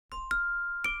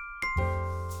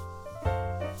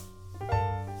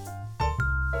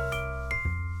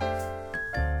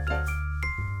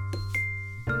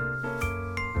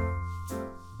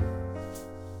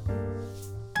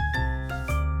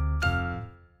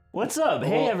What's up?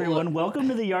 Hey, everyone. Welcome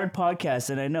to the Yard Podcast.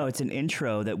 And I know it's an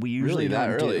intro that we usually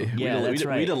don't do. Yeah, that's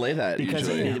right. We delay that because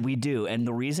usually. We do. And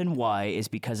the reason why is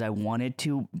because I wanted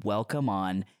to welcome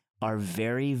on our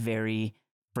very, very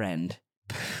friend,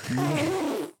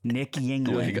 Nick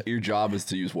Yingling. Dude, your job is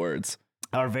to use words.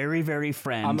 Our very, very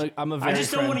friend. I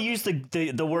just don't want to use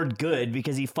the word good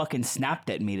because he fucking snapped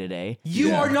at me today.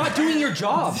 You are not doing your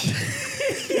job.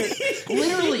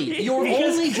 Literally, your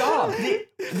only job.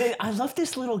 I love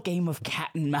this little game of cat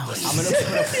and mouse. I'm gonna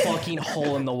put a fucking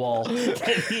hole in the wall.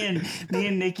 That me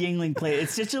and Nick Yingling play.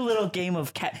 It's just a little game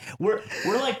of cat. We're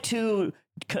like two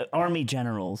army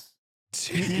generals.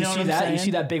 You know see that? You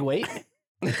see that big weight?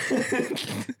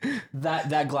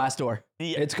 that glass door.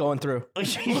 Yeah. It's going through.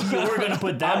 We're gonna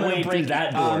put that weight through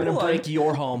that door. I'm gonna break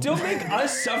your home. Don't make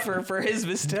us suffer for his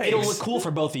mistakes. It'll look cool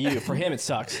for both of you. For him, it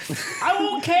sucks. I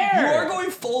won't care. You are going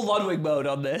full Ludwig mode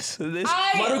on this.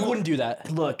 Ludwig wouldn't do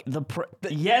that. Look,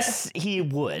 yes, he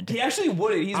would. He actually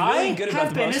wouldn't. He's really good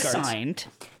about the postcards. I have been assigned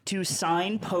to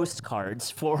sign postcards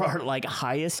for our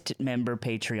highest member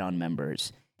Patreon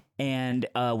members. And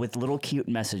with little cute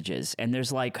messages. And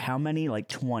there's how many?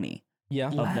 20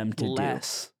 of them to do.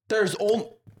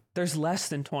 There's less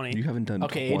than 20. You haven't done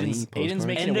 20 Aiden's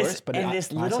making it worse. But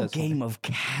this little game of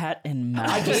cat and mouse.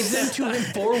 I gave them to him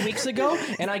 4 weeks ago,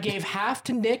 and I gave half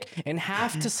to Nick and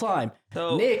half to Slime.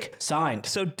 So, Nick signed.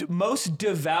 So most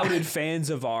devoted fans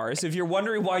of ours, if you're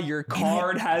wondering why your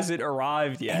card hasn't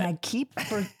arrived yet.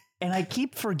 And I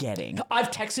keep forgetting.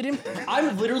 I've texted him.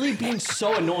 I'm literally being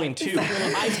so annoying, too.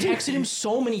 I've texted him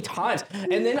so many times.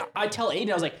 And then I tell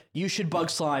Aiden, I was like, you should bug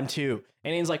Slime, too.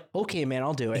 And Aiden's like, okay, man,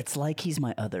 I'll do it. It's like he's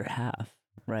my other half,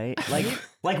 right?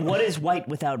 Like what is white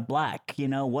without black? You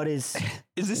know, what is...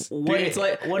 Is this... What is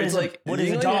a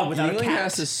dog without a cat? Yingling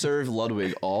has to serve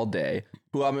Ludwig all day,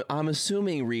 who I'm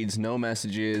assuming reads no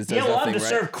messages. Yeah, we'll have to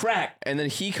serve crack. And then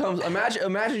he comes.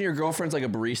 Imagine your girlfriend's like a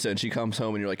barista, and she comes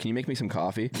home, and you're like, "Can you make me some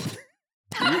coffee?"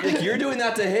 You're doing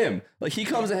that to him. Like he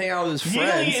comes to hang out with his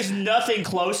friends. Yingling is nothing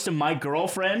close to my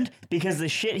girlfriend because the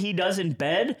shit he does in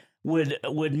bed would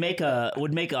make a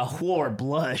whore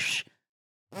blush.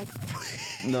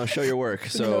 No, show your work.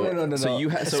 So no.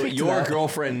 So your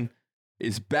girlfriend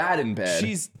is bad in bed.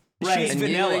 She's and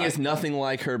vanilla. Yingling is nothing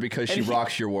like her because she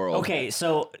rocks your world. Okay,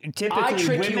 so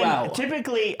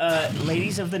typically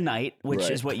ladies of the night,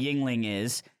 which is what Yingling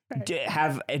is,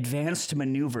 have advanced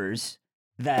maneuvers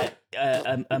that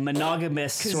a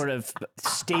monogamous sort of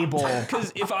stable.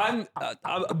 Because if I'm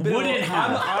a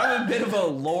bit of a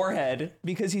lore head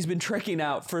because he's been tricking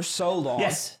out for so long.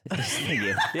 Yes, thank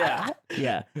you.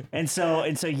 Yeah. And so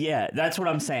yeah, that's what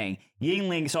I'm saying.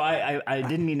 Yingling. So I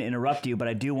didn't mean to interrupt you, but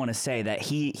I do want to say that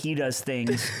he does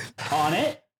things on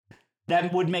it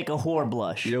that would make a whore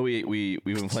blush. You know, we've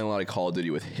been playing a lot of Call of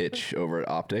Duty with Hitch over at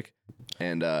Optic,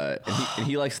 and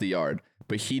he likes the Yard.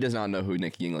 But he does not know who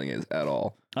Nick Yingling is at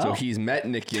all. So he's met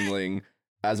Nick Yingling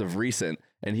as of recent,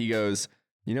 and he goes,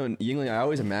 you know, Yingling, I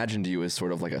always imagined you as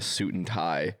sort of like a suit and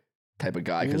tie type of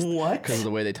guy because of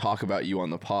the way they talk about you on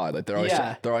the pod. Like they're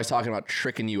always talking about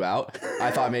tricking you out.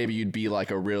 I thought maybe you'd be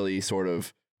like a really sort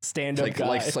of stand-up guy.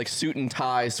 like suit and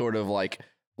tie sort of like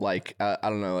I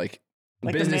don't know, like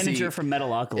the manager from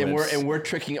Metalocalypse. And we're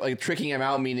tricking him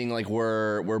out, meaning like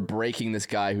we're breaking this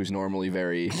guy who's normally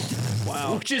very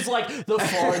wow, which is like the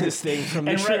farthest thing from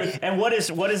the truth. And what is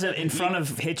it in front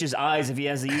of Hitch's eyes if he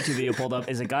has the YouTube video pulled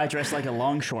up is a guy dressed like a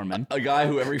longshoreman, a guy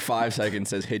who every 5 seconds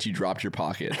says, "Hitch, you dropped your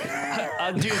pocket."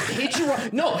 Dude, Hitch,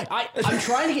 I'm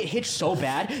trying to get Hitch so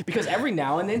bad because every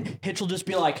now and then Hitch will just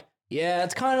be like, yeah,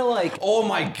 it's kind of like, oh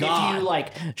my god,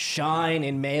 if you shine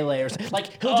in Melee or something.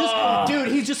 Like he'll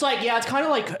he's just like, yeah, it's kind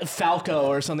of like Falco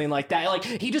or something like that. Like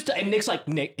and Nick's like,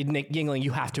 Nick Yingling,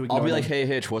 you have to ignore. I'll be like, hey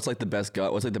Hitch, what's like the best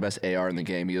gun? What's like the best AR in the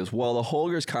game? He goes, well, the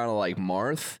Holger's kind of like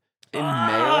Marth in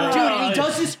Melee. Dude, he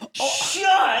does this.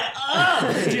 Shut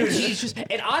up, dude. He's just,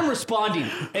 and I'm responding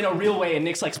in a real way, and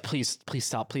Nick's like, please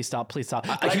stop. I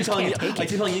keep telling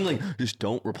Yingling, just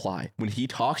don't reply. When he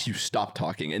talks, you stop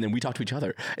talking, and then we talk to each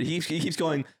other. And he keeps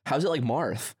going, how's it like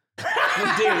Marth? Dude,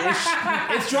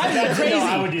 it's driving me crazy. No,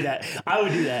 I would do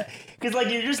that. Because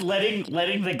you're just letting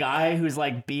the guy who's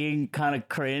being kind of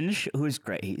cringe, who's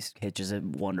great. Hitch is a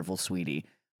wonderful sweetie.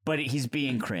 But he's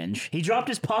being cringe. He dropped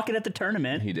his pocket at the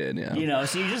tournament. He did, yeah. You know,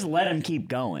 so you just let him keep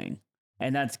going.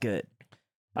 And that's good.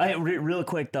 Real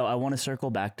quick, though, I want to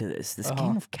circle back to this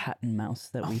game of cat and mouse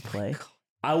that we play.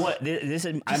 I'm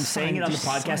saying it on the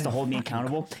podcast to hold me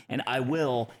accountable. And I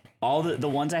will, all the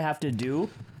ones I have to do,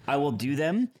 I will do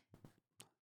them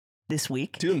this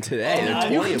week. Do them today.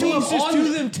 You can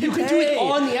do it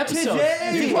on the episode.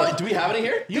 Do we have it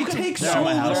here? You can take so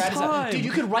much time. Dude,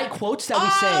 you could write quotes that we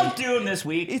say. I'm doing them this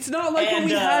week. It's not like when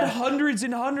we had hundreds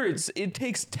and hundreds. It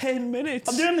takes 10 minutes.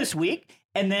 I'm doing them this week.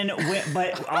 And then,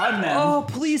 but on them. Oh,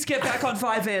 please get back on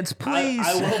 5ants, please.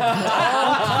 I will.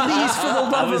 Please, for the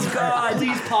love of God.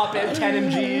 Please pop in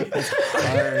 10 MG.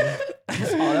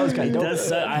 Oh, that was kind of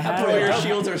dope. Your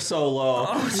shields are so low.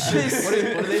 What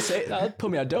do they say?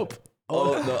 Put me on dope.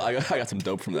 Oh no, I got some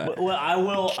dope from that. Well, I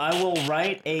will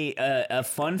write a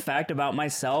fun fact about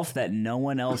myself that no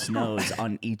one else knows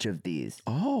on each of these.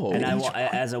 Oh, and I will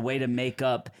as a way to make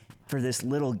up for this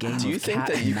little game. Do you of think cat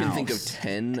that and you can mouse. think of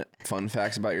 10 fun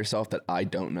facts about yourself that I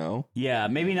don't know? Yeah,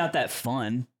 maybe not that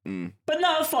fun, but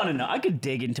not fun enough. I could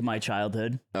dig into my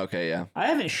childhood. Okay, yeah. I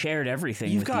haven't shared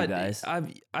everything with you guys.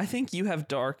 I think you have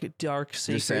dark secrets.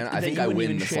 Just saying, I that think you I wouldn't win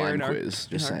even the share slime in our, quiz.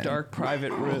 in Just our saying. dark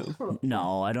private room.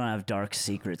 No, I don't have dark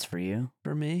secrets for you.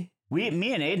 For me. Me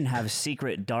and Aiden have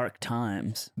secret dark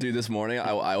times Dude, this morning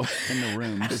I in the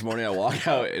room. this morning I walk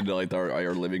out into like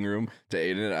our living room to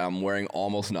Aiden and I'm wearing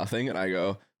almost nothing and I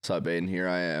go, "What's up, Aiden? Here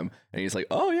I am." And he's like,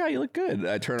 "Oh yeah, you look good." And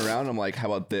I turn around and I'm like, "How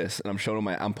about this?" And I'm showing him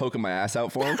I'm poking my ass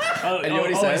out for him. And you know what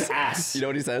he says? Ass. You know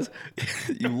what he says?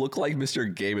 "You look like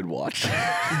Mr. Game & Watch."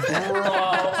 Bro.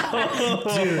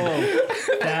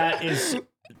 Dude, that is...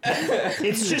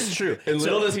 It's just true. And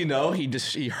little does he know, he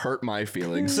hurt my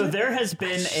feelings. So there has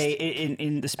been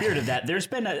in the spirit of that, there's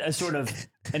been a sort of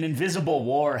an invisible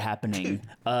war happening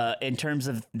in terms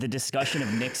of the discussion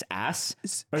of Nick's ass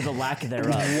or the lack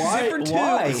thereof. Zipper 2,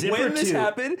 Why? Zipper when this 2.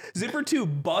 happened, Zipper 2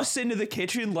 busts into the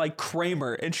kitchen like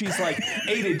Kramer, and she's like,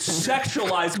 "Aiden,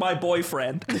 sexualize my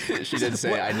boyfriend." She did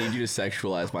say, "I need you to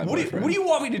sexualize my boyfriend." What do you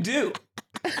want me to do?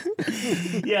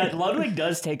 Yeah, Ludwig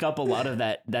does take up a lot of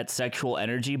that sexual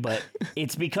energy, but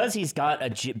it's because he's got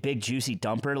a big juicy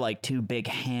dumper, like 2 big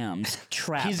hams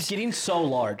trapped. He's getting so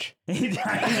large. I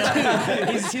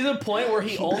know. He's at a point where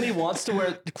he only wants to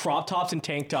wear crop tops and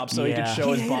tank tops so he can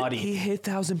show his body. He hit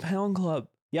 1,000-pound club.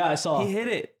 Yeah, I saw. He hit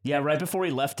it. Yeah, right before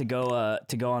he left to go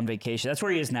on vacation. That's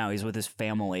where he is now. He's with his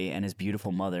family and his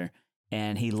beautiful mother.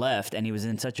 And he left, and he was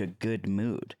in such a good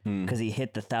mood because he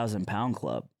hit the 1,000-pound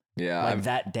club. Yeah, like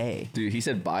that day. Dude, he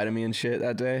said bye to me and shit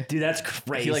that day. Dude, that's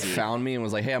crazy. He like found me and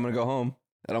was like, "Hey, I'm gonna go home."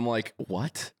 And I'm like,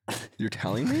 "What? You're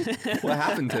telling me? What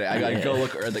happened today?" I go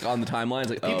look like on the timeline. It's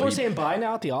like, People are saying bye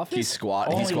now at the office. He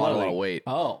squatted a lot of weight.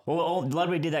 Oh, well,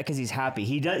 Ludwig did that because he's happy.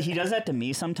 He does that to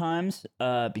me sometimes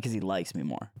because he likes me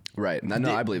more. Right.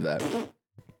 No, I believe that.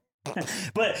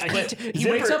 But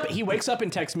he wakes up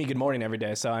and texts me good morning every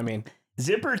day. So I mean,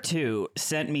 Zipper 2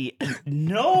 sent me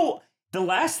the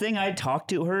last thing I talked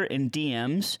to her in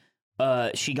DMs.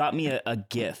 She got me a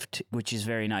gift, which is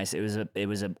very nice. It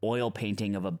was an oil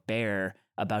painting of a bear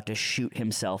about to shoot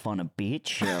himself on a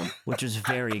beach, which was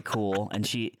very cool. And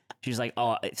she's like,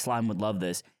 "Oh, Slime would love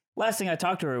this." Last thing I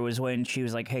talked to her was when she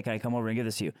was like, "Hey, can I come over and give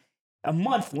this to you?" A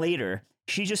month later,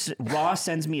 she just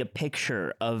sends me a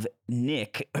picture of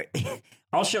Nick.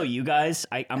 I'll show you guys.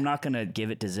 I'm not gonna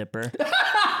give it to Zipper.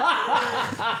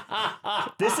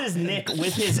 This is Nick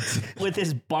with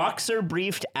his boxer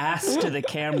briefed ass to the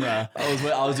camera.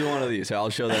 I was doing one of these. So I'll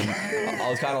show them. I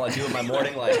was kind of like doing my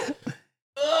morning like.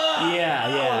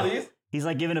 Yeah. He's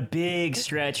like giving a big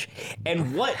stretch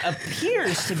and what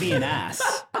appears to be an ass,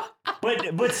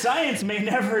 but science may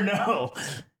never know.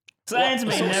 So why is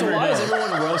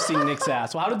everyone roasting Nick's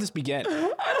ass? Well, how did this begin?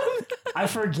 I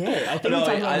forget. I think we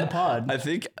talked about it on the pod. I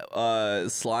think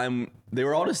Slime, they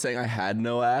were all just saying I had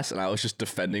no ass, and I was just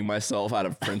defending myself out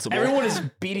of principle. Everyone is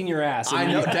beating your ass. I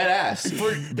know, dead ass.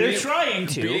 They're trying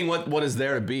to. Beating what is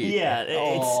there to beat. Yeah,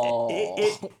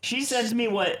 she sends me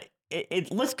what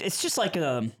it looks. It's just like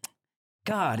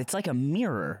it's like a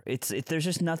mirror. There's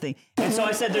just nothing. And so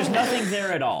I said, "There's nothing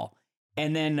there at all."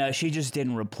 And then she just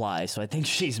didn't reply, so I think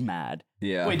she's mad.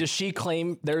 Yeah. Wait, does she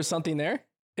claim there's something there?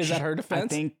 Is that her defense?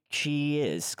 I think she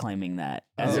is claiming that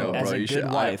as a good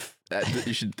should, wife.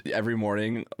 You should every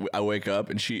morning. I wake up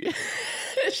and she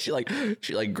she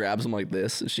grabs them like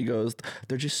this. And she goes,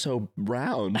 "They're just so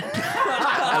round." And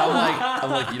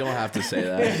I'm like, you don't have to say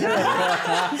that.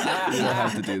 You don't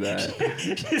have to do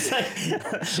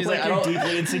that. She's like you're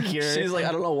deeply insecure. She's like,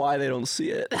 I don't know why they don't see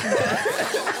it.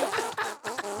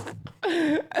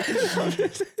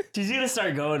 She's gonna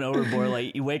start going overboard.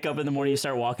 Like you wake up in the morning, you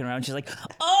start walking around. She's like,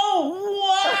 "Oh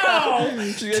wow,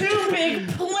 2 big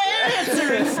planets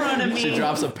are in front of me." She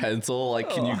drops a pencil. Like,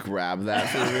 can you grab that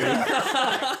for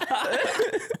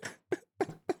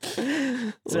me?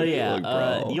 So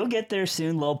yeah, you'll get there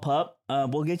soon, little pup.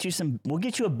 We'll get you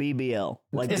a BBL.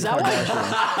 Like is that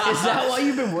why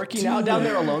you've been working out down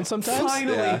there alone sometimes?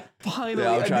 Finally, a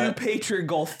new Patreon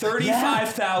goal: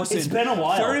 35,000. It's been a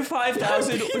while.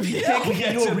 35,000. We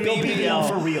get you a real BBL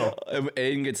for real.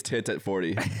 Aiden gets tits at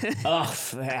 40.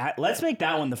 Let's make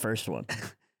that one the first one.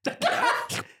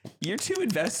 You're too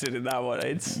invested in that one.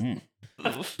 It's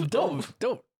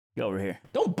Don't go over here.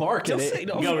 Don't bark at it.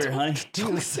 Go over here, honey.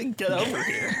 Don't get over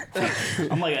here.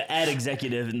 I'm like an ad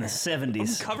executive in the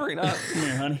 70s. I'm covering up. Come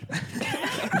here, honey.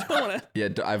 I don't want to. Yeah,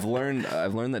 I've learned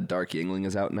that Dark Yingling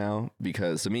is out now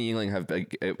because me and Yingling have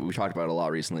we talked about it a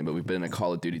lot recently, but we've been in a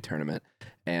Call of Duty tournament,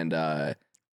 and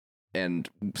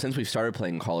since we've started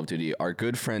playing Call of Duty, our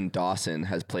good friend Dawson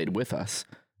has played with us.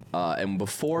 And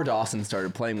before Dawson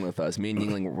started playing with us, me and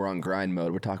Yingling were on grind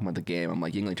mode. We're talking about the game. I'm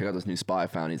like, Yingling, check out this new spot I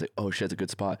found. He's like, oh shit, it's a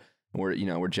good spot. And we're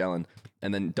gelling.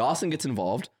 And then Dawson gets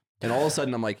involved, and all of a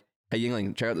sudden I'm like, hey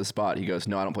Yingling, check out this spot. He goes,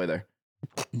 no, I don't play there.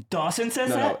 Dawson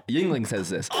says that? No, Yingling says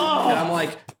this. Oh. And I'm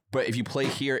like, but if you play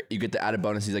here, you get the added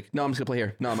bonus. He's like, no, I'm just gonna play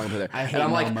here. No, I'm not gonna play there. I hate no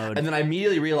mode. And then I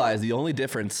immediately realized the only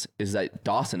difference is that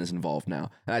Dawson is involved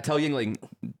now. And I tell Yingling,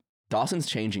 Dawson's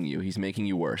changing you. He's making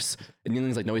you worse. And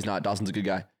Yingling's like, no, he's not. Dawson's a good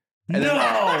guy. And no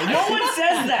one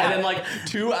says that. And then like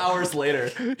 2 hours later,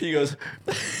 he goes,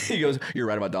 you're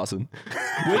right about Dawson.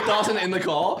 With Dawson in the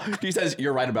call, he says,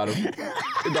 you're right about him.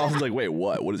 And Dawson's like, wait,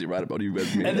 what? What is he right about? You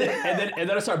guys mean? And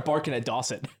then I start barking at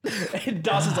Dawson. And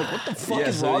Dawson's like, what the fuck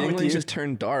is wrong with you? Just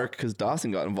turned dark because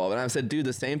Dawson got involved. And I said, dude,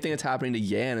 the same thing that's happening to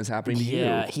Yan is happening to you.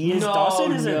 Yeah, he is.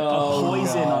 Dawson is a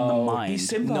poison on the mind. He's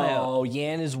no,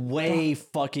 Yan is way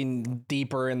fucking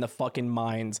deeper in the fucking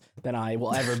minds than I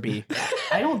will ever be.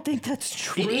 I don't think that's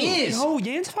true. It is. No,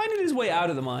 Yan's finding his way out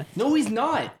of the mine. No, he's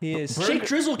not. He is. Shake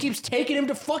Drizzle keeps taking him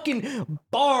to fucking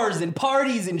bars and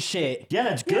parties and shit. Yeah,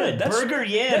 that's good. Yeah, Burger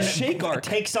Yan Shake Arc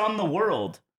takes on the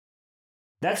world.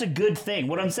 That's a good thing.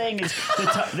 What I'm saying is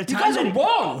the you time guys are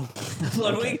wrong.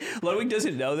 Ludwig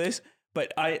doesn't know this,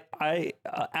 but I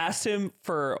asked him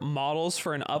for models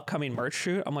for an upcoming merch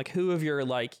shoot. I'm like, who of your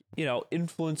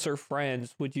influencer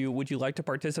friends would you like to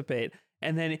participate?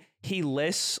 And then he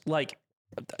lists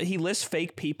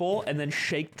fake people and then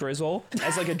Shake Drizzle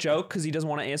as like a joke because he doesn't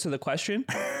want to answer the question.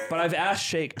 But I've asked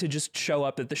Shake to just show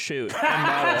up at the shoot and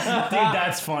model. Dude,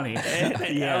 that's funny.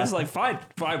 And I was like, fine.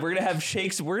 We're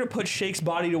gonna put Shake's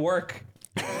body to work.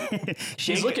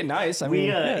 He's looking nice. I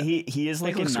mean, he is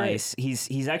looking nice.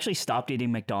 He's actually stopped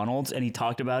eating McDonald's, and he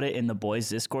talked about it in the boys'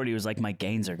 Discord. He was like, my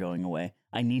gains are going away.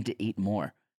 I need to eat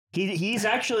more. He's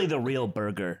actually the real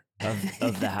burger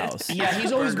of the house. Yeah,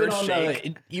 he's always been on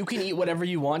the you can eat whatever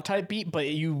you want type beat, but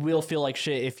you will feel like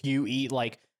shit if you eat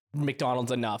like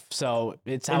McDonald's enough. So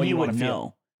it's how you would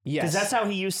know. Yes, because that's how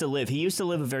he used to live. He used to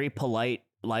live a very polite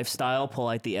lifestyle.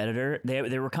 Polite the editor.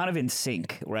 They were kind of in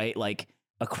sync, right? Like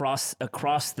across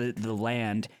the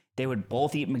land, they would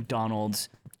both eat McDonald's,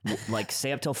 like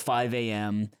stay up till 5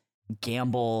 a.m.,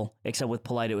 gamble. Except with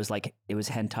polite, it was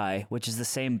hentai, which is the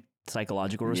same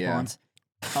psychological response.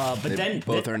 But then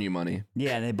both earn you money.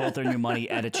 Yeah, they both earn you money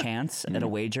at a chance, at a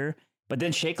wager. But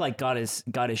then Shake got his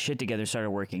shit together, started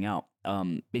working out.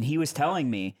 And he was telling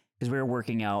me, because we were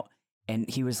working out, and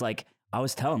he was like, I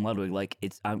was telling Ludwig, like,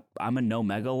 I'm a no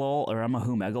megalol or I'm a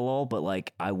who megalol, but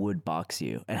like I would box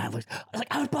you. And I was like,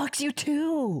 I would box you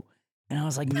too. And I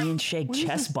was like, me and Shake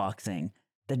chess boxing.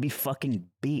 That'd be fucking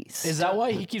beast. Is that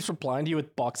why he keeps replying to you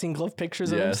with boxing glove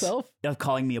pictures of himself? Of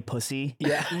calling me a pussy?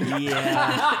 Yeah.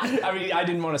 Yeah. I mean, I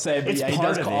didn't want to say it, but he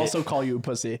does also call you a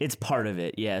pussy. It's part of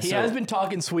it, yeah. He has been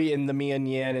talking sweet in the me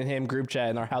and Yan and him group chat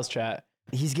in our house chat.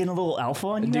 He's getting a little alpha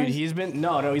on you, dude. guys? He's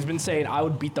been saying I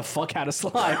would beat the fuck out of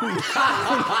slime.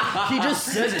 He just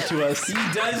says it to us.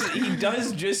 He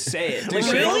does just say it. Dude,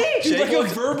 really? Dude, like a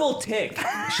verbal tick.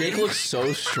 Shake looks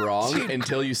so strong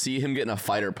until you see him get in a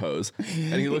fighter pose,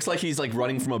 and he looks like he's like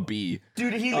running from a bee.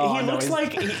 Dude, he looks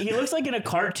like in a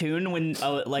cartoon when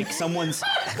like someone's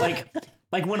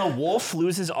like when a wolf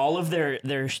loses all of their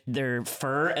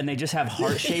fur and they just have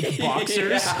heart-shaped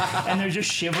boxers and they're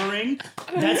just shivering.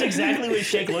 That's exactly what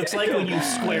Shake looks like when you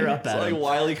square up at him. It's like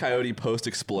Wile E. Coyote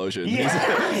post-explosion.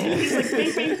 Yeah. He's like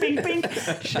bing, bing, bing, bing.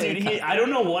 Dude, I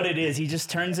don't know what it is. He just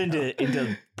turns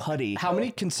into putty. How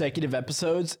many consecutive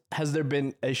episodes has there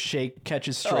been a Shake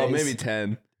catches strays? Oh, maybe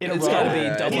 10. It's gotta be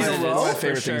double. He's my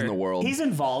favorite things in the world. He's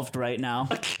involved right now,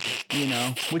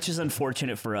 which is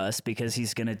unfortunate for us because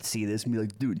he's gonna see this and be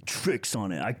like, dude, tricks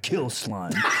on it. I kill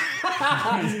slime. He's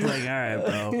like, all right,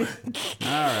 bro.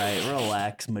 All right,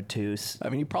 relax, Matus. I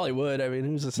mean, he probably would. I mean,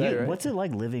 who's to say, right? What's it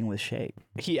like living with Shake?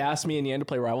 He asked me and Yan to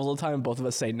play Rivals all the time, and both of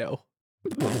us say no.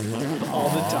 all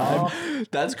the time.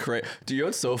 That's great. Do you know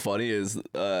what's so funny is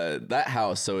that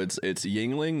house? So it's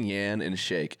Yingling, Yan, and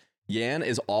Shake. Yan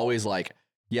is always like,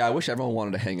 yeah, I wish everyone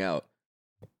wanted to hang out.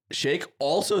 Shake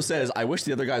also says, I wish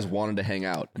the other guys wanted to hang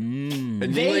out. And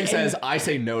Yingling says, I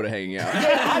say no to hanging out.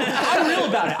 Yeah, I'm real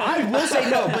about it. I will say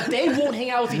no, but they won't hang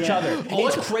out with each other.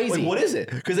 It's crazy. Wait, what is it?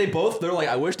 Because they're like,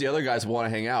 I wish the other guys want to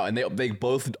hang out. And they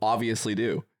both obviously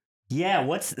do. Yeah,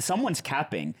 someone's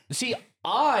capping. See,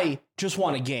 I just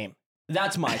want a game.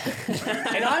 That's my thing.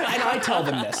 and I tell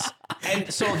them this.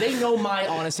 And so they know my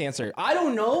honest answer. I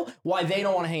don't know why they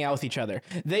don't want to hang out with each other.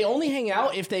 They only hang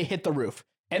out if they hit the roof.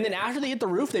 And then after they hit the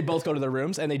roof, they both go to their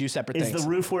rooms and they do separate things. Is the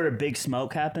roof where a big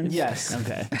smoke happens? Yes.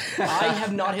 Okay. I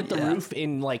have not hit the roof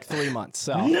in like 3 months.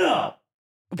 So no.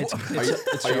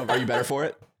 Are you better for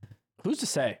it? Who's to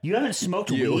say? You haven't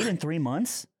smoked weed in 3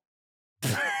 months?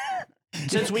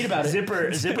 Since weed about it. Zipper made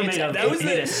a sound.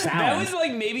 That was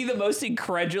like maybe the most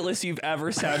incredulous you've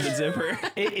ever sounded, Zipper.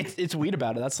 It's weed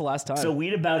about it. That's the last time. So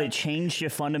weed about it changed the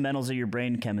fundamentals of your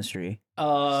brain chemistry? No,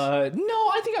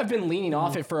 I think I've been leaning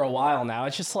off it for a while now.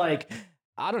 It's just like,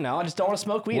 I don't know. I just don't want to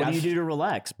smoke weed. What do you do to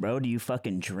relax, bro? Do you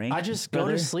fucking drink? I just go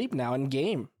to sleep now and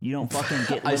game. You don't fucking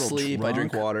get I sleep, drunk? I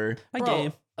drink water. I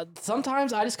game.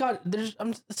 Sometimes I just it's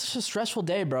just a stressful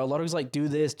day, bro. Ludwig's like, do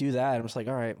this, do that. I'm just like,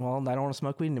 all right, well, I don't want to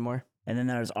smoke weed anymore. And then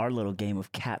there's our little game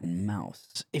of cat and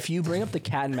mouse. If you bring up the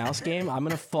cat and mouse game, I'm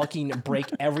going to fucking break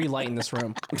every light in this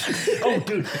room. Oh,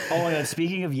 dude. Oh, my God.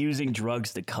 Speaking of using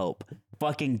drugs to cope,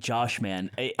 fucking Josh, man.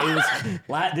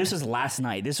 This was last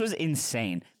night. This was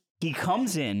insane. He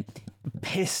comes in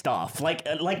pissed off,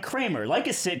 like Kramer, like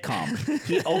a sitcom.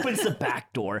 He opens the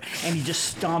back door and he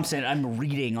just stomps in. I'm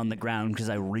reading on the ground because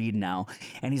I read now.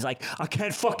 And he's like, I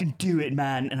can't fucking do it,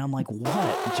 man. And I'm like,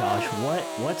 what, Josh?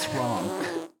 What's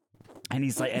wrong? And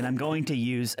he's like, and I'm going to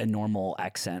use a normal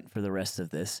accent for the rest of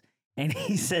this. And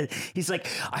he's like,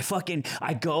 I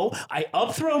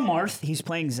up throw Marth. He's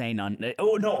playing Zane on.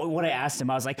 Oh no! What I asked him,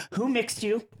 I was like, "Who mixed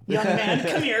you, young man?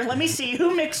 Come here, let me see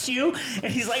who mixed you."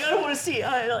 And he's like, "I don't want to see."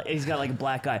 He's got like a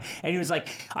black eye, and he was like,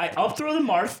 I up throw the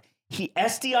Marth. He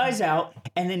SDIs out,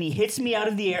 and then he hits me out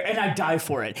of the air, and I die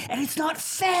for it. And it's not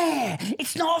fair.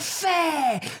 It's not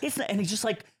fair. It's not, and he's just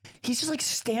like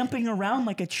stamping around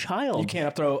like a child. You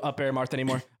can't throw up air Marth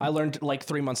anymore. I learned like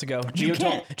 3 months ago.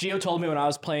 Gio told me when I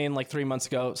was playing like 3 months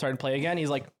ago, starting to play again. He's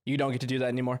like, you don't get to do that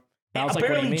anymore. And I was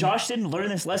apparently, like, what do you mean? Josh didn't learn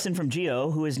this lesson from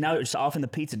Gio, who is now just off in the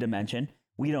pizza dimension.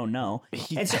 We don't know.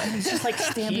 And so he's just like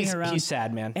stamping around. He's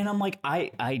sad, man. And I'm like,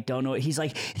 I don't know. He's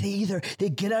like, they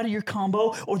get out of your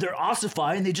combo or they're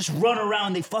ossified and they just run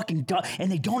around. They fucking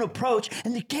and they don't approach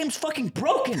and the game's fucking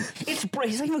broken. He's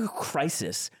like a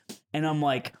crisis. And I'm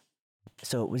like,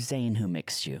 so it was Zane who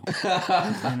mixed you.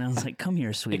 And I was like, come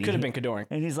here, sweetie. It could have been Kadoring.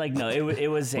 And he's like, no, it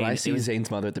was Zane. When I see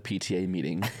Zane's mother at the PTA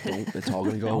meeting, it's all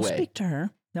going to go I'll away. speak to her.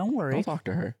 Don't worry. I'll talk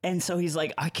to her. And so he's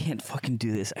like, I can't fucking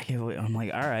do this. I'm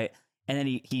like, all right. And then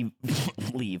he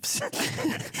leaves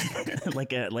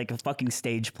like a fucking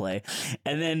stage play.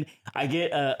 And then I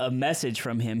get a message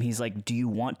from him. He's like, do you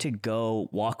want to go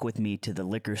walk with me to the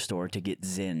liquor store to get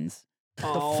Zins?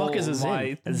 What the fuck is a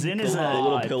Zin? A Zin is the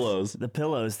little pillows. The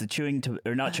pillows, the chewing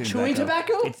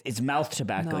tobacco? It's mouth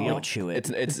tobacco. You don't chew it.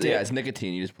 It's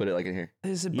nicotine. You just put it like in here.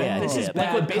 This is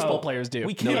like what baseball players do.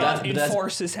 We can't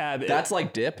enforce this habit. That's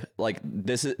like dip. Like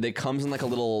it comes in like a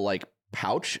little like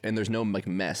pouch, and there's no like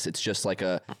mess. It's just like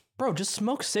a. Bro, just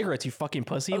smoke cigarettes, you fucking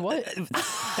pussy. What?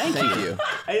 Thank you.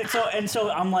 So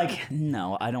I'm like,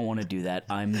 no, I don't want to do that.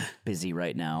 I'm busy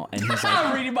right now. And he's like,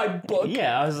 I'm reading my book.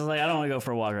 Yeah, I was like, I don't want to go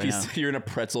for a walk right now. You're in a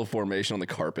pretzel formation on the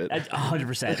carpet.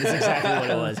 100%. That's exactly what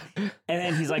it was. And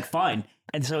then he's like, fine.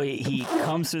 And so he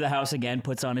comes through the house again,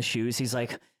 puts on his shoes. He's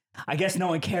like, I guess no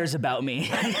one cares about me.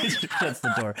 He shuts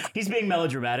the door. He's being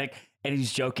melodramatic and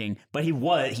he's joking, but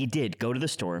he did go to the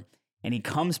store and he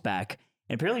comes back.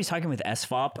 And apparently he's talking with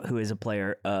SFOP, who is a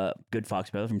player, good Fox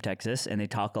brother from Texas, and they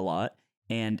talk a lot.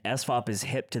 And SFOP is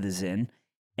hip to the Zin.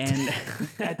 And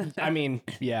I mean,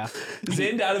 yeah.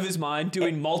 Zinned out of his mind,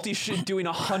 doing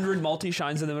 100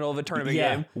 multi-shines in the middle of a tournament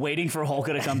game. Waiting for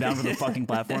Holka to come down from the fucking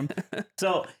platform.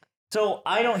 So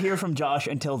I don't hear from Josh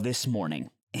until this morning.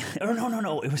 Or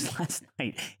no, it was last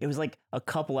night. It was like a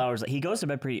couple hours. He goes to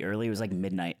bed pretty early. It was like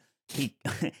midnight.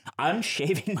 I'm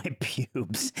shaving my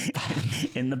pubes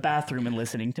in the bathroom and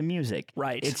listening to music.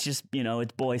 Right. It's just,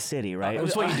 it's Boy City, right?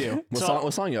 That's what you do.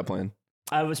 What song you got playing?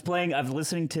 I was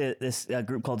listening to this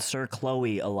group called Sir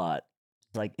Chloe a lot.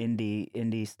 It's like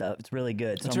indie stuff. It's really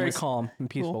good. So it's very calm and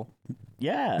peaceful.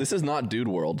 Yeah. This is not Dude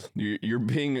World. You're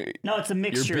being... No, it's a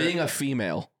mixture. You're being a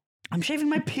female. I'm shaving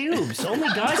my pubes. Only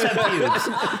guys have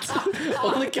pubes.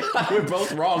 Oh my god, we're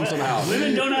both wrong somehow.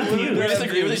 Women don't have pubes. We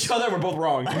disagree with each other. We're both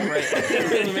wrong. Right.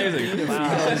 It's amazing.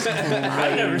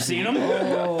 I've never seen them.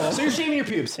 So you're shaving your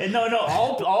pubes? And no,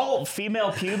 all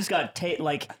female pubes got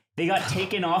they got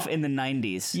taken off in the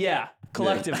 90s. Yeah,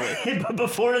 collectively. But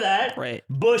before that, Right.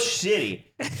 Bush City.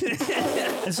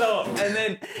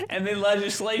 and then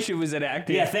legislation was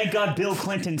enacted. Yeah, thank God Bill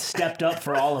Clinton stepped up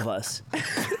for all of us.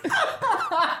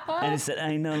 And he said,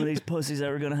 I ain't none of these pussies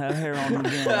ever gonna have hair on them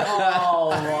again.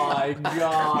 Oh my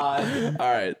god!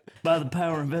 All right. By the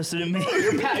power invested in me.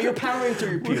 You're powering through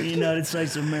your The pubes. United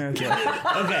States of America.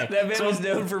 Okay. That man was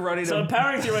known for running So a I'm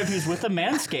powering through my pubes with the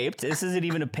Manscaped. This isn't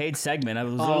even a paid segment. I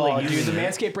was literally Oh, using dude, the it.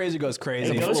 Manscaped razor goes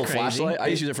crazy. It A goes little crazy. flashlight. I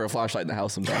just use it for a flashlight in the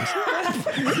house sometimes.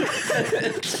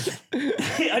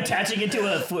 Attaching it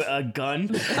to a gun.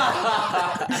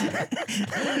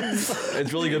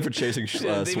 It's really good for chasing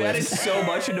They've added swifts. so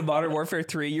much into Modern Warfare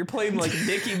 3. You're playing like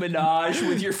Nicki Minaj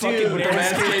with your fucking with the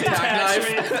Manscaped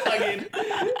attachment.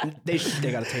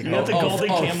 They gotta take it got off. the golden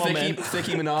camel man.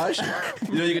 Thicky Minaj.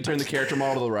 You know you can turn the character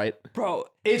model to the right. Bro,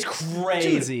 It's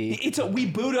crazy. we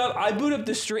boot up. I boot up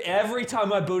the stream every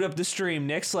time I boot up the stream.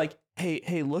 Nick's like,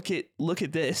 hey, look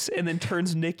at this, and then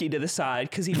turns Nikki to the side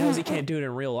because he knows he can't do it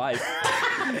in real life.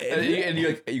 And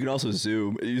you can also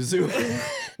zoom. You zoom.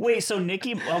 Wait, so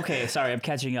okay, sorry, I'm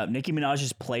catching up. Nicki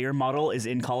Minaj's player model is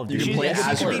in Call of Duty. can play Yes,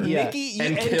 as you her. can be Yeah. Nikki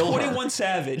And and kill her. 21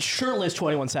 Savage. Shirtless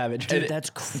 21 Savage. Dude, that's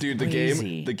crazy.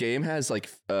 Dude, the game has like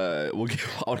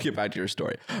I'll get back to your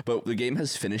story, but the game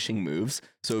has finishing moves.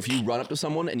 So if you run up to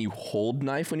someone and you hold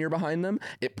knife when you're behind them,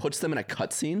 it puts them in a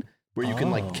cutscene where you can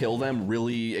like kill them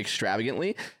really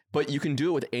extravagantly. But you can do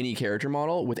it with any character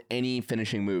model with any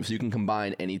finishing move. So you can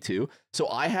combine any two. So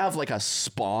I have like a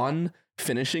spawn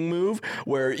finishing move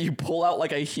where you pull out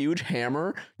like a huge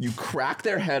hammer, you crack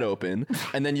their head open,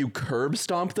 and then you curb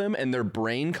stomp them and their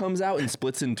brain comes out and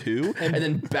splits in two, and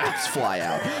then bats fly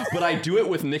out. But I do it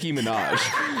with Nicki Minaj.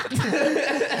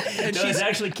 And No, it's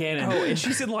actually canon. and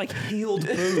she's in like heeled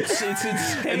boots. It's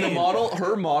insane. And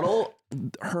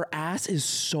her ass is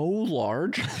so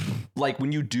large. Like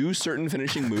when you do certain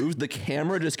finishing moves, the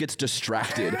camera just gets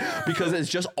distracted because it's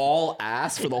just all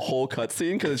ass for the whole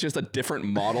cutscene because it's just a different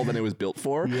model than it was built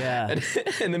for. Yeah.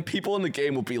 And then people in the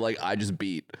game will be like, I just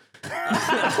beat. Dude,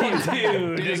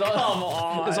 come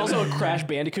on. There's also a Crash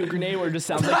Bandicoot grenade where it just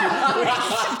sounds like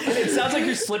it sounds like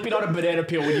you're slipping on a banana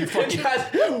peel when you fucking.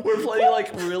 We're playing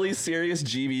like really serious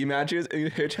GB matches, and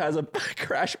Hitch has a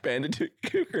Crash Bandicoot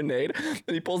grenade, and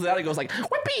he pulls it out and goes like,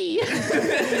 "Whippy!"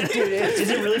 Dude, is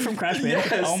it really from Crash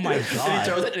Bandicoot? Yes. Oh my And he god.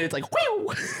 throws it, and it's like,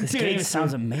 "Whew!" This game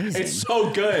sounds amazing. It's so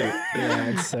good. Yeah,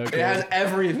 it's so good. It has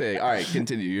everything. All right,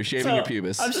 continue. You're shaving your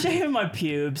pubis. I'm shaving my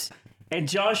pubes, and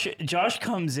Josh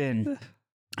comes in,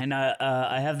 and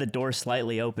I have the door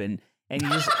slightly open, and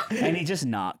he just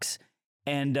knocks,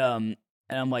 and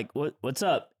I'm like, what's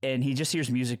up? And he just hears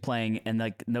music playing and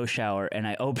like no shower, and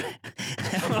I open.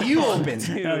 You open.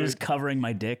 And I'm just covering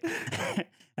my dick.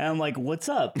 And I'm like, what's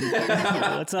up?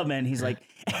 What's up, man? He's like,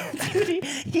 dude,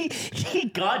 he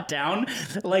got down,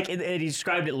 like, and he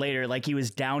described it later, like he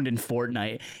was downed in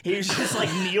Fortnite. He was just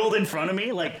like kneeled in front of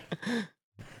me, like.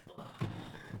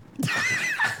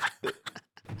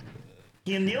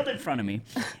 He kneeled in front of me,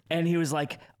 and he was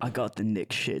like, I got the Nick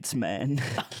shits, man.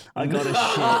 I got a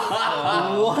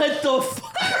shit. What the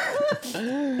fuck?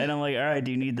 And I'm like, all right,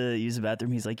 do you need to use the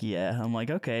bathroom? He's like, yeah. I'm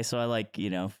like, okay. So I like,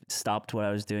 stopped what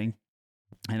I was doing,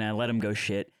 and I let him go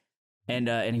shit. And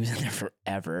he was in there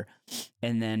forever.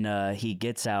 And then he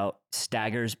gets out,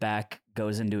 staggers back,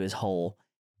 goes into his hole.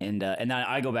 And then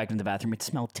I go back into the bathroom. It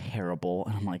smelled terrible.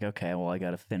 And I'm like, okay, well, I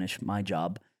got to finish my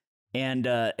job. And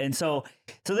so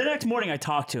the next morning I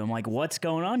talked to him, like, what's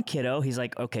going on, kiddo? He's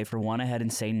like, okay, for one, I had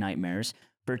insane nightmares.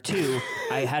 For two,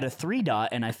 I had a 3 dot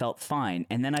and I felt fine.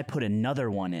 And then I put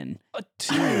another one in.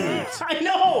 Dude. I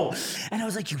know. And I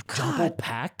was like, you double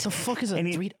packed? The fuck is a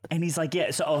 3? And he's like,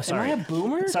 yeah. So, sorry. Am I a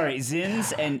boomer? Sorry,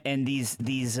 Zins and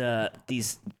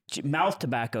these mouth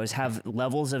tobaccos have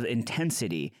levels of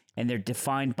intensity, and they're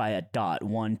defined by a dot.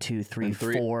 1, 2, 3, And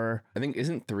 3 4. I think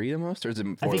isn't 3 the most, or is it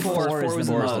 4? I think the most? 4 is was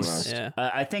the the most. most. Yeah.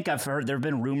 I think I've heard there have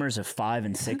been rumors of 5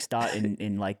 and 6 dot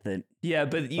in like the Yeah,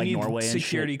 but you Like need Norway and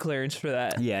security clearance for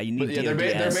that. yeah you need But yeah,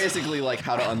 they're DODS. basically like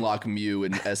how to unlock Mew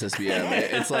in SSBM.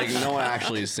 It's like no one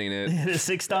actually has seen it. The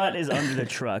 6 dot is under the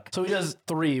truck. So he does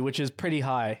 3, which is pretty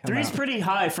high. 3's amount. pretty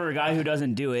high for a guy who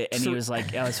doesn't do it, and he So- was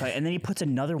like, "Oh, it's fine." And then he puts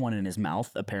another one in his mouth,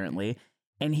 apparently,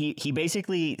 and he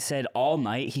basically said all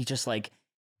night he just like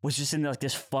was just in like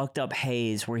this fucked up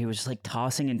haze where he was just like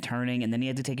tossing and turning, and then he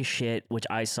had to take a shit, which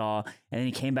I saw, and then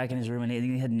he came back in his room and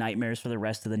he had nightmares for the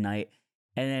rest of the night.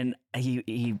 And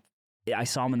then I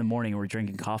saw him in the morning and we're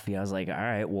drinking coffee. I was like, all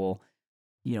right, well,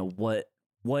 you know,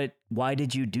 why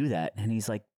did you do that? And he's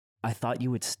like, I thought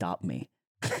you would stop me.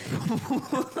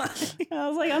 I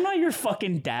was like, I'm not your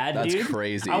fucking dad, That's dude.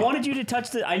 crazy. I wanted you to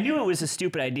touch I knew it was a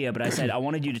stupid idea, but I said, I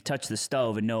wanted you to touch the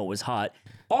stove and know it was hot.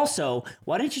 Also,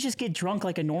 why didn't you just get drunk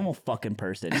like a normal fucking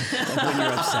person when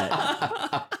you're upset?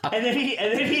 And then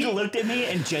he looked at me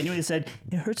and genuinely said,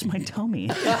 it hurts my tummy.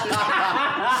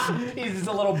 He's just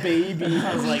a little baby.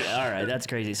 I was like, all right, that's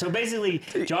crazy. So basically,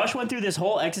 Josh went through this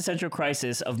whole existential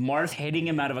crisis of Marth hitting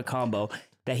him out of a combo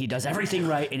that he does everything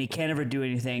right and he can't ever do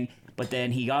anything. But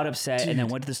then he got upset and then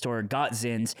went to the store, got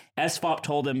Zins. SFOP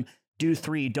told him, do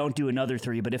 3, don't do another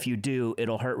 3, but if you do,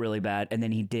 it'll hurt really bad. And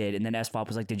then he did. And then SFOP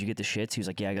was like, did you get the shits? He was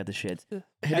like, yeah, I got the shits.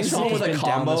 Hitting someone with a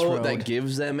combo that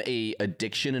gives them a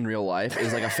addiction in real life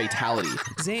is like a fatality.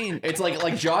 Zane. It's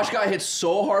like Josh got hit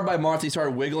so hard by Martha, he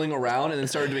started wiggling around and then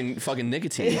started doing fucking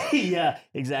nicotine. Yeah,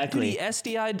 exactly. Dude, he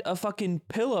SDI'd a fucking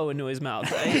pillow into his mouth.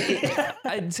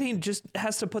 Zane just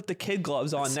has to put the kid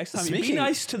gloves on next time. Be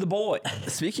nice to the boy.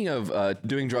 Speaking of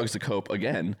doing drugs to cope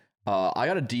again, I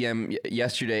got a DM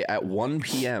yesterday at 1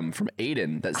 p.m. from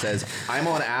Aiden that says, I'm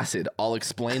on acid. I'll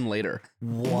explain later.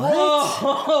 What?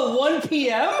 Whoa, 1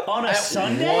 p.m.? On a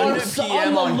Sunday? 1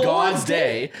 p.m. on God's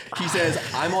day. He says,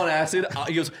 I'm on acid.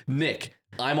 He goes, Nick,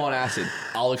 I'm on acid.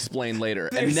 I'll explain later.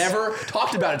 And never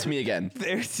talked about it to me again.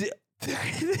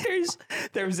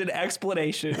 There's an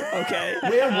explanation, okay?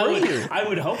 Where were you? I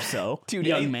would hope so, dude,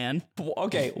 young man.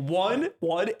 Okay, one,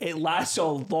 it lasts a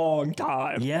long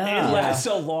time. Yeah. It lasts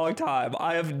a long time.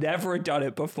 I have never done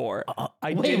it before.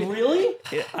 Really?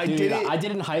 I did it. I did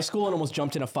it in high school and almost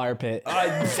jumped in a fire pit.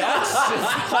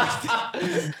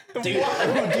 Dude,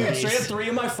 straight up 3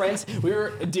 of my friends,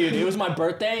 it was my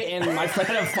birthday and my friend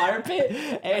had a fire pit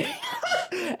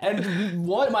and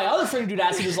what my other friend dude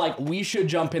asked was like, we should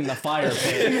jump in the fire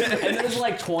pit. And there's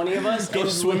like 20 of us. Go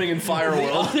swimming in fire the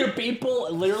world. Other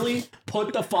people literally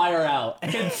put the fire out.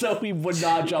 And so we would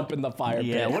not jump in the fire pit.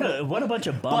 Yeah, what a bunch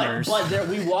of bummers. But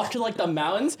we walked to like the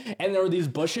mountains and there were these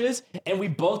bushes and we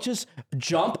both just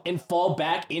jump and fall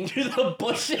back into the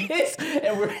bushes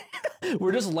and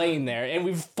we're just laying there and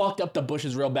we've fucked up the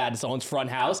bushes real bad in someone's front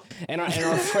house and our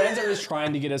friends are just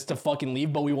trying to get us to fucking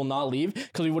leave, but we will not leave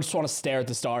because we would just want to stare at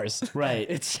the stars. Right.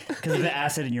 It's because of the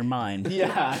acid in your mind.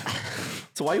 Yeah.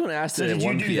 So why you want to ask that at 1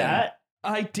 p.m.? Did you do that?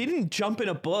 I didn't jump in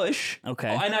a bush. Okay.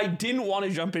 And I didn't want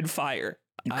to jump in fire.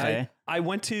 Okay. I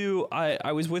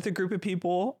was with a group of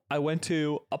people. I went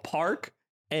to a park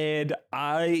and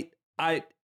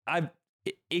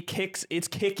it's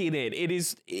kicking in.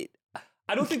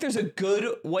 I don't think there's a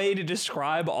good way to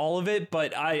describe all of it,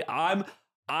 but I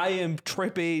am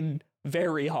tripping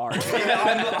very hard.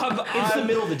 It's the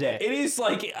middle of the day. It is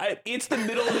like it's the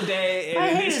middle of the day. And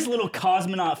I hate his little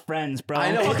cosmonaut friends, bro.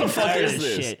 I know, what the fuck is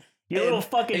this? Shit. Your little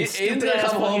fucking Aiden's gonna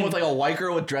come home with like a white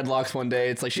girl with dreadlocks one day.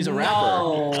 It's like she's a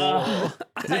rapper.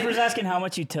 Zipper's asking how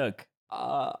much you took.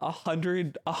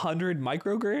 100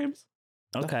 micrograms.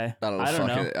 Okay. I don't know. I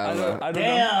don't know.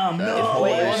 Damn. No.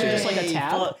 Wait, was it just like a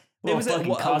tab? It was fucking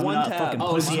one tab. fucking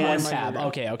Oh, it's pussy one ass tab.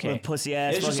 Okay. Pussy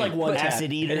ass. It's just like one tab.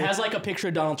 acid eater. It has like a picture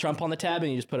of Donald Trump on the tab,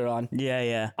 and you just put it on.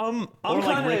 Yeah. I'm or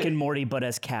like kinda, Rick and Morty, but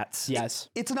as cats. Yes.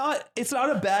 It's not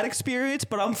a bad experience,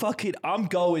 but I'm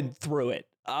going through it.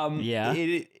 Yeah.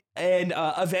 And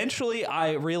eventually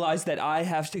I realized that I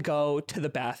have to go to the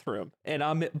bathroom and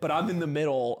I'm in the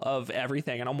middle of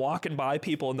everything and I'm walking by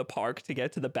people in the park to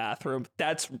get to the bathroom.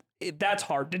 That's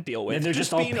hard to deal with. And they're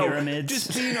just all pyramids.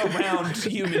 Just being around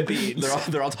human beings.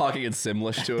 They're all talking in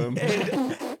Simlish to him.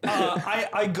 And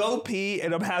I go pee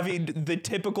and I'm having the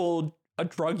typical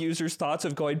drug user's thoughts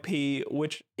of going pee,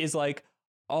 which is like,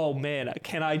 oh man,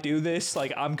 can I do this?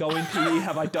 Like, I'm going pee.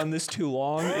 Have I done this too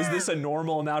long? Is this a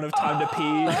normal amount of time to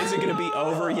pee? Is it going to be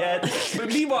over yet? But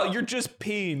meanwhile, you're just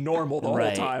peeing normal the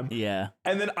whole time. Yeah.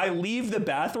 And then I leave the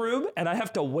bathroom and I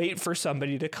have to wait for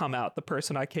somebody to come out, the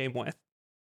person I came with.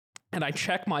 And I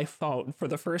check my phone for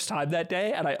the first time that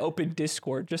day and I open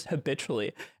Discord just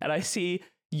habitually. And I see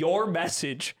your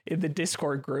message in the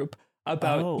Discord group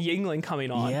about Yingling coming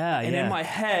on. Yeah, and in my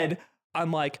head,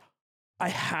 I'm like, I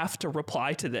have to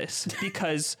reply to this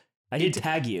because I did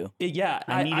tag you.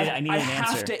 I need an answer.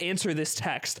 have to answer this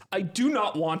text. I do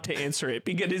not want to answer it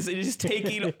because it is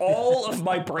taking all of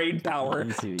my brain power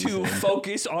to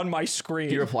focus on my screen.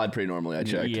 He replied pretty normally, I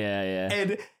checked. Yeah.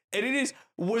 And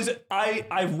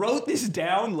I wrote this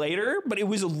down later, but it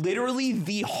was literally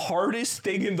the hardest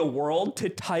thing in the world to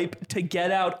type to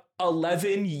get out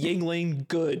 11 Yingling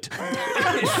good in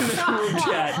the group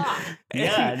chat.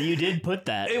 Yeah, you did put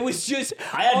that. It was just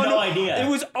I had no idea. It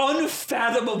was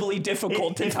unfathomably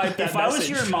difficult to type that If message. I was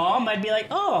your mom, I'd be like,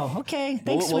 "Oh, okay,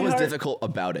 thanks, What was sweetheart." difficult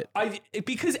about it?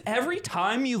 Because every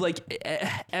time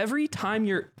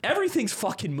everything's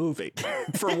fucking moving.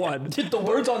 For one, The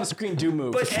words on the screen do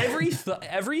move. but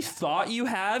every thought you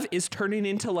have is turning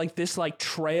into like this like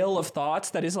trail of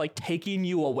thoughts that is like taking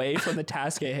you away from the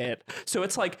task at hand. So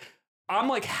it's like I'm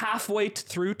like halfway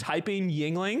through typing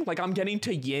Yingling, like I'm getting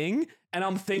to Ying, and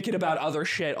I'm thinking about other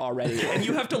shit already. And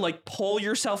you have to like pull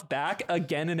yourself back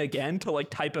again and again to like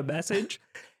type a message.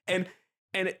 And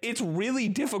it's really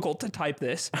difficult to type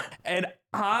this. And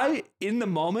in the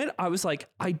moment, I was like,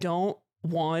 I don't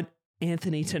want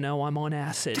Anthony to know I'm on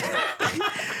acid.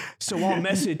 So I'll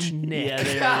message Nick.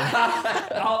 Yeah,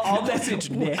 I'll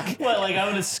message Nick. What, like I'm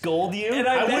gonna scold you? And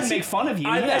I wouldn't make fun of you.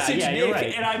 I message you're Nick,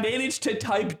 right. and I managed to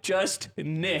type just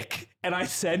Nick, and I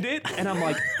send it, and I'm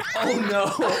like, oh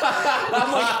no.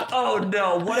 I'm like, oh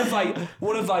no,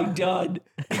 what have I done?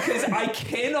 Because I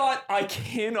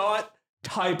cannot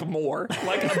type more.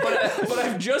 Like, but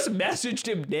I've just messaged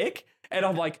him Nick. And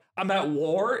I'm like, I'm at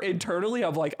war internally.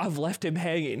 I'm like, I've left him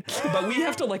hanging. But we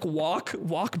have to like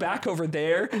walk back over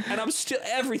there. And I'm still,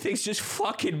 everything's just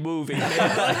fucking moving,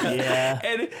 man. Yeah.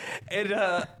 And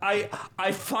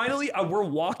I finally, we're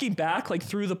walking back like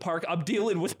through the park. I'm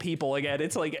dealing with people again.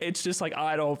 It's just like,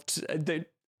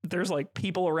 there's like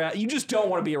people around. You just don't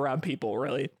want to be around people,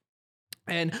 really.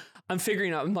 And I'm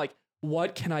figuring out, I'm like,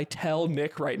 what can I tell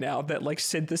Nick right now that like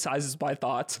synthesizes my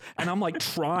thoughts? And I'm like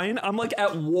I'm like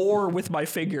at war with my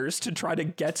fingers to try to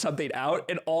get something out.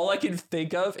 And all I can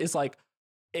think of is like,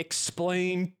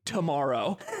 explain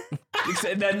tomorrow.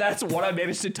 And then that's what I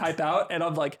managed to type out. And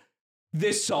I'm like,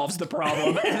 this solves the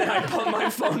problem. And then I put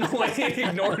my phone away and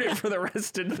ignored it for the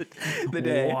rest of the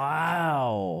day.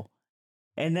 Wow.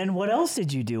 And then what else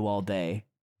did you do all day?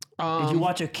 Did you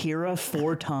watch Akira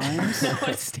 4 times?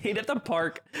 I stayed at the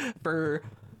park for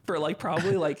like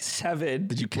probably like 7.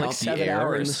 Did you count like the 7 air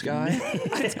hours in the sky?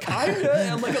 It's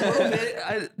kinda like a little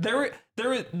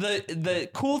bit. The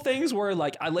cool things were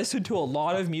like I listened to a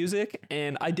lot of music,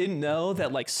 and I didn't know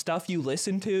that like stuff you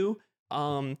listen to,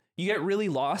 you get really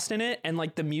lost in it, and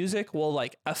like the music will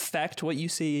like affect what you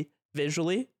see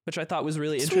visually, which I thought was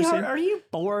really interesting. Sweetheart, are you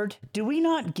bored? Do we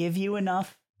not give you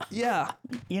enough? Yeah,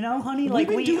 you know, honey, like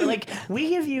we give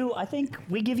you. I think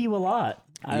we give you a lot.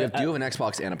 You have an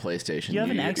Xbox and a PlayStation. You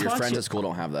have an Xbox? Your friends at school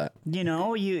don't have that. You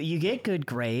know, you get good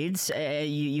grades.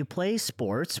 You play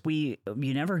sports. You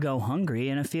never go hungry.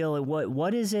 And I feel like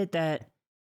what is it that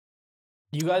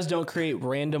you guys don't create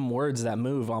random words that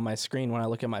move on my screen when I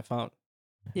look at my phone?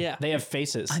 Yeah, they have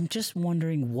faces. I'm just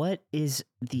wondering what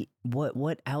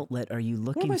outlet are you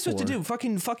looking for? What am I supposed to do?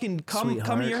 Fucking come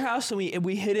to your house and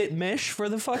we hit it Mish for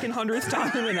the fucking 100th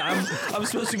time, and I'm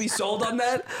supposed to be sold on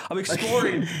that? I'm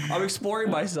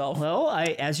exploring myself. Well,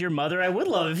 as your mother, I would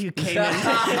love if you came in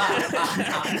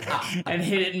and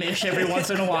hit it Mish every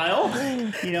once in a while.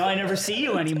 You know, I never see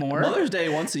you anymore. Mother's Day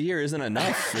once a year isn't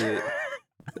enough.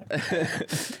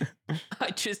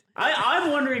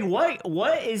 I'm wondering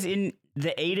what is in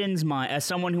the Aiden's mind as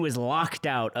someone who is locked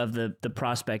out of the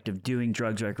prospect of doing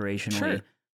drugs recreationally. Sure.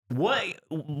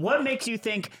 What makes you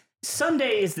think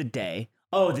Sunday is the day?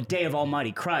 Oh, the day of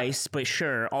Almighty Christ, but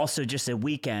sure, also just a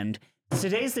weekend.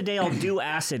 Today's the day I'll do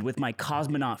acid with my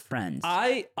cosmonaut friends.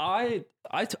 I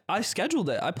scheduled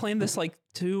it. I planned this like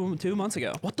 2 months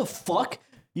ago. What the fuck?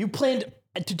 You planned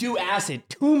to do acid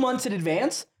 2 months in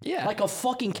advance? Yeah. Like a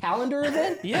fucking calendar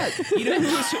event? Yeah. You know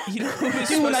who was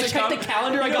Dude, when I checked the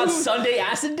calendar, I got Sunday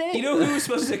acid day? You know who was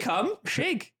supposed to come?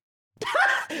 Shake.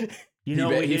 You know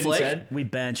what we did instead? We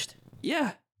benched.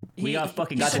 Yeah. We got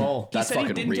fucking swole. He said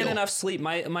he didn't real. get enough sleep,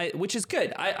 which is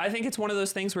good. I think it's one of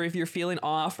those things where if you're feeling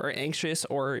off or anxious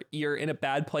or you're in a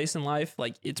bad place in life,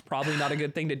 like it's probably not a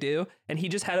good thing to do. And he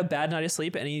just had a bad night of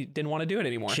sleep and he didn't want to do it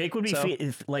anymore. Shake would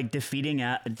be like defeating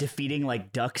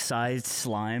like duck-sized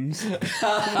slimes,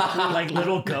 like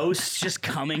little ghosts just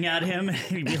coming at him.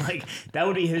 He'd be like, that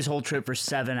would be his whole trip for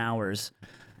 7 hours.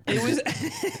 It was,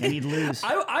 and he'd lose.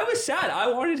 I was sad.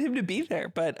 I wanted him to be there,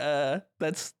 but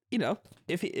that's, you know,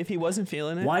 if he wasn't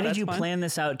feeling it. Why did you plan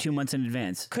this out 2 months in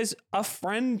advance? Because a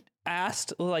friend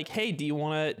asked, like, hey, do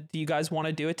you guys want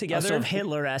to do it together? So if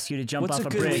Hitler asked you to jump off a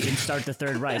bridge and start the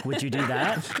Third Reich, would you do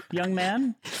that, young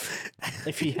man?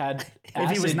 If he had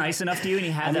acid. If he was nice enough to you and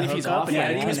he had the hookup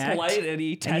and he was polite and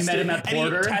he tested, met him at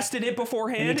Porter, and he tested it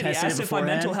beforehand and he asked if my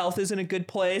mental health is in a good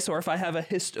place or if I have a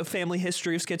family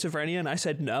history of schizophrenia, and I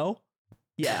said no.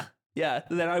 Yeah,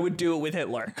 then I would do it with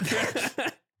Hitler.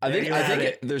 I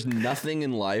think there's nothing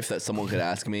in life that someone could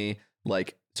ask me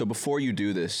like, so before you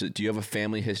do this, do you have a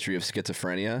family history of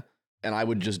schizophrenia? And I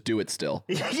would just do it still.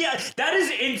 Yeah, that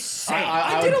is insane.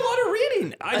 I did a lot of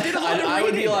reading. I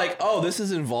would be like, oh, this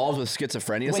is involved with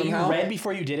schizophrenia somehow. You read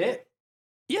before you did it?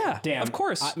 Yeah, damn. Of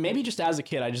course. Maybe just as a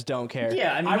kid, I just don't care.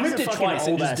 Yeah, I mean, I ripped it twice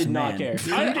and just did not care.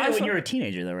 You did it when you were a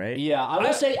teenager, though, right? Yeah, I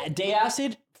will say day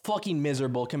acid, fucking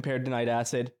miserable compared to night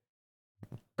acid.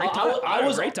 I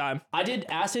was great time. I did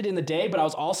acid in the day, but I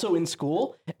was also in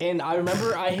school, and I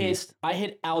remember I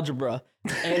hit algebra,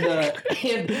 and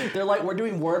they're like, we're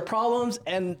doing word problems,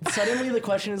 and suddenly the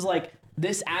question is like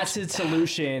this acid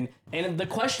solution, and the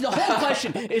whole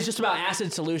question is just about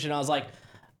acid solution. I was like,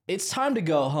 it's time to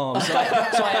go home. So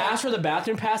I asked for the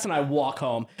bathroom pass and I walk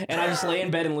home and I just lay in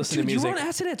bed and listen to music. You run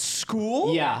acid at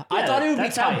school? Yeah, I thought it would be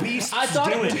how beasts I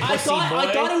thought do it, I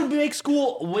thought it would make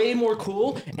school way more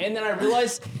cool, and then I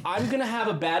realized I'm gonna have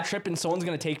a bad trip and someone's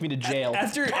gonna take me to jail.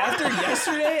 After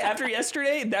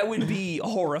yesterday, that would be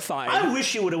horrifying. I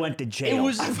wish you would have went to jail. It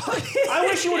was. I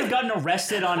wish you would have gotten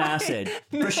arrested on acid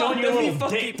for showing your little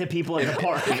dick to people in the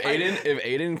park. If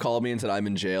Aiden called me and said I'm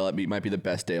in jail, it might be the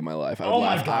best day of my life.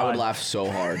 I would laugh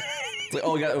so hard. It's like,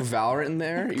 oh, you got a Valorant in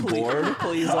there? You bored?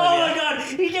 Please. Oh my god,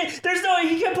 he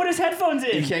can't put his headphones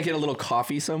in. You can't get a little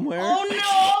coffee somewhere? Oh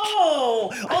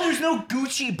no! Oh, there's no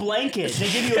Gucci blanket. They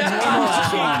give you a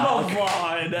normal Come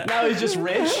on. Now he's just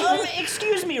rich.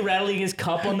 Excuse me, rattling his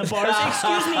cup on the bars.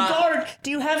 Excuse me, guard.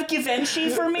 Do you have Givenchy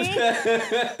for me?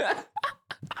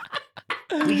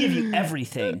 We give you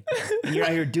everything, and you're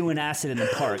out here doing acid in the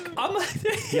park.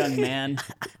 Young man.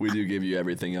 We do give you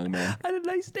everything, young man. I had a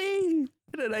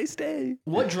nice day.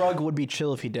 What drug would be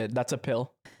chill if he did? That's a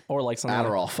pill. Or like something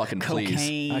Adderall, like fucking cocaine,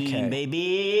 please. Okay.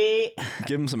 baby.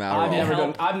 Give him some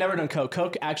Adderall. I've never done coke.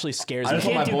 Coke actually scares me. I just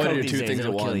want my boy to do these two days, things at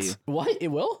it'll kill once. you. What? It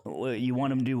will? Well, you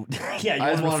want him to do? Yeah, you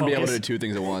I just want him to be able to do focus. two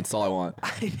things at once. That's all I want.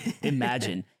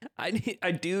 Imagine.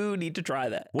 I do need to try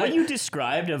that. What you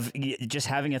described of just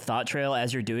having a thought trail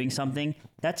as you're doing something,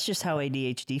 that's just how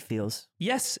ADHD feels.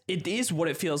 Yes, it is what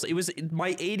it feels. It was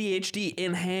my ADHD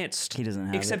enhanced. He doesn't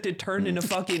have except it turned into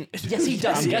fucking. Yes, he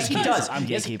does. Yes, he does. I'm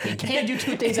gatekeeping. Can't do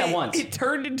two things at once. It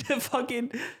turned into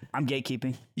fucking. I'm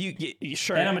gatekeeping. You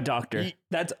sure? And I'm a doctor.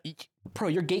 That's bro.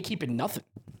 You're gatekeeping nothing.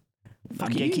 I'm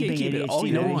gatekeeping ADHD. all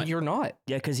you want. You're not.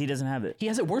 Yeah, because he doesn't have it. He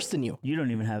has it worse than you. You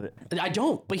don't even have it. I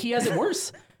don't, but he has it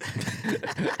worse.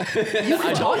 You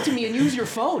can talk to me and use your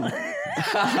phone.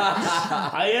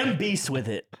 I am beast with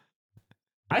it.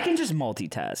 I can just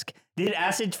multitask. Did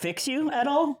acid fix you at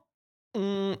all?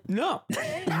 No,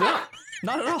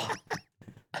 not at all.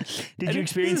 Did you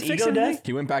experience fix ego anything. death?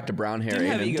 He went back to brown hair.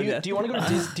 Didn't have Aiden. ego death. Do you want to go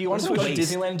to Do you want to go to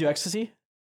Disneyland and do ecstasy?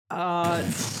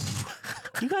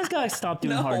 You guys gotta stop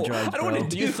doing hard drugs. I don't want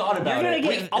to do. You thought about You're it.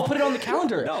 gonna get- I'll put it on the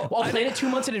calendar. No, I'll plan it 2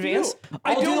 months in advance.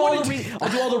 I I'll do don't all wanna the I'll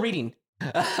do all the reading.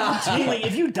 Yingling,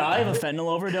 if you die of a fentanyl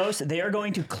overdose, they are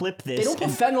going to clip this. They don't put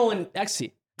fentanyl in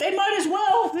ecstasy, They might as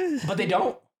well. but they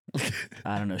don't.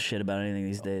 I don't know shit about anything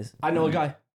these days. I know a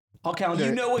guy. I'll calendar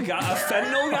You it. know a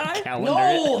fentanyl guy, Calendar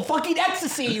No, fucking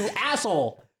ecstasy, you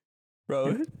asshole.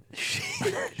 bro.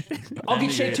 I'll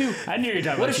get Shake too. I knew you were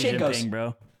talking What about if Xi Shake goes? Jinping,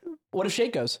 bro. What if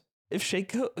Shake goes? If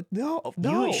Shake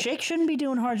no. Shake shouldn't be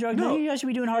doing hard drugs. No, you guys should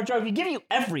be doing hard drugs. We give you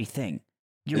everything.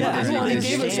 Your Yeah, mother, that's why They This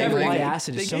gave us is everything. Why everything.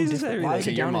 acid They is so gave us different. Why is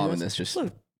Okay, it your down mom to in this? this.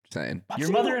 Just saying. your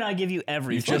mother and I give you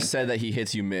everything. You just said that he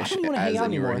hits you mish I don't wanna hang as out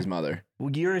in you were anymore. his mother.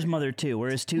 Well, you're his mother too.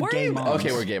 We're his two Why are gay you- moms.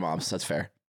 Okay, we're gay moms. That's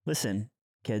fair. Listen,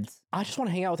 kids. I just want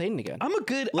to hang out with Aiden again. I'm a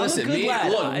good. Listen, I'm a good me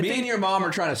lad. and your mom are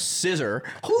trying to scissor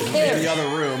Who in cares? the other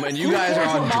room, and you Who guys are cares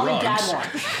on what mom and dad drugs. want?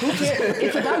 Who cares?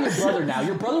 It's about your brother now.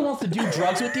 Your brother wants to do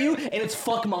drugs with you, and it's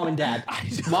fuck mom and dad.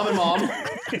 Mom and mom.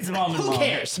 It's mom and Who mom.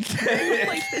 cares?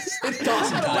 It's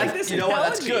Dawson time. this You know what?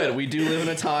 That's analogy. good. We do live in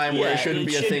a time where Yeah, it shouldn't it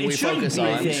be a should- thing it we shouldn't focus be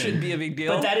a on. thing. It should be a big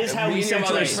deal. But that is how Me we and your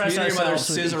sexually mother, express me and your mother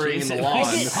ourselves. scissoring in the I'll lawn.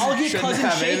 get Shouldn't cousin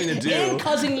have anything to Shake do. and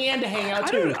cousin Yan to hang out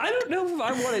too. I don't know if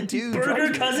I want to do Burger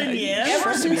drugs. cousin Yan?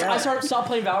 Ever since I stopped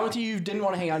playing Valorant with you, you didn't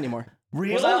want to hang out anymore.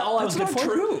 Real? Was that all I was That's good not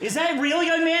for? true. Is that real,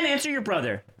 young man? Answer your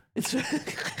brother. It's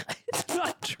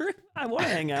not true. I want to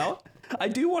hang out. I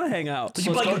do want to hang out.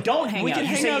 But you don't hang we out. can You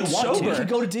hang say out you want to. We sober. could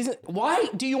go to Disney. Why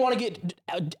do you want to get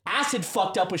acid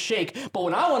fucked up with Shake, but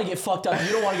when I want to get fucked up,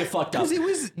 you don't want to get fucked up? Because it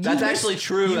was. That's actually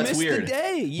true. You That's missed weird. The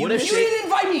day. What if You didn't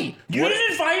invite me. You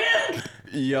didn't invite him?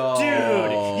 Yo.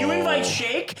 Dude, you invite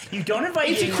Shake, you don't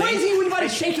invite It's Yingling. crazy you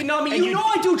invited Shake and not me. You know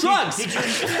I do drugs.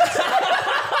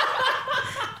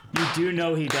 You do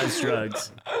know he does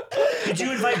drugs. Did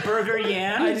you invite Burger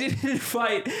Yan? I didn't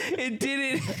invite. It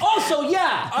didn't. Also,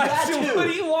 yeah, that So too. what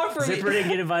do you want from me? Zipper didn't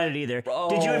get invited either.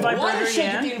 Did you invite Why Burger does Shake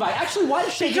get Yan? the invite? Actually, why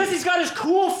does Shake Because he's got his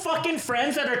cool fucking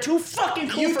friends that are too fucking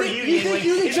cool for you. You think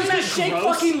Isn't just that the Shake gross?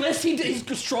 fucking list,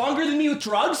 he's stronger than me with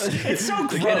drugs? It's so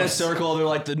They get in a gross. circle. They're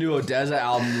like, the new Odessa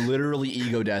album literally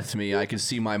ego death to me. I can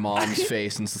see my mom's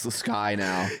face in the sky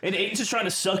now. And Aiden's just trying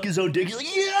to suck his own dick. He's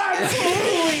like, yeah,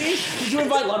 totally. Did you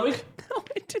invite Ludwig? No,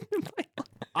 I didn't invite.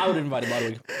 I would have invited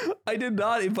Ludwig. I did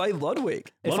not invite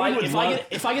Ludwig. If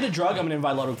I get a drug, I'm gonna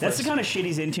invite Ludwig That's first. the kind of shit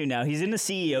he's into now. He's into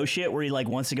CEO shit where he like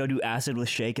wants to go do acid with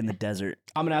Shake in the desert.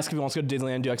 I'm gonna ask if he wants to go to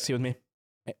Disneyland and do ecstasy with me,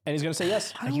 and he's gonna say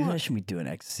yes. You guys should be doing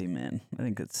ecstasy, man. I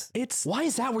think it's Why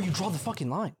is that where you draw the fucking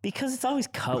line? because it's always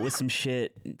cut with some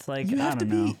shit. It's like You I have to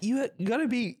don't know. be. You gotta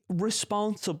be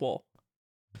responsible.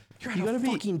 You're at a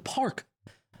fucking park.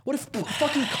 What if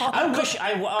fucking cop? I wish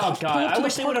I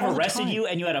wish they would have arrested you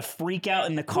and you had to freak out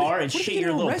in the car and what if shit you your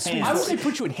get little arrested? pants. I would say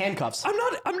put you in handcuffs. I'm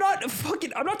not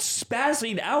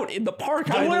spazzing out in the park.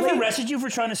 They I would have lay- arrested you for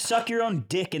trying to suck your own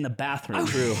dick in the bathroom.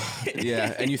 True.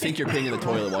 Yeah, and you think you're peeing in the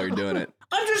toilet while you're doing it.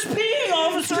 I'm just peeing,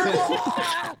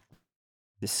 officer.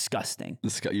 Disgusting. You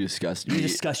disgust me. You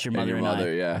disgust your mother and I.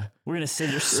 Yeah. We're gonna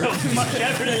scissor so much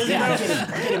after this. Yeah, get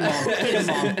him, mom. Get him,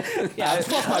 mom. Yeah,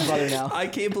 fuck my brother now. I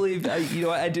can't believe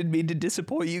I didn't mean to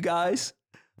disappoint you guys.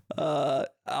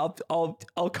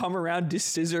 I'll come around to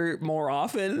scissor more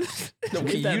often. If that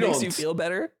you makes don't. you feel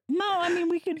better. No, I mean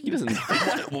we could. He doesn't.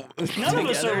 None of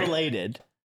us are related.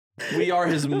 We are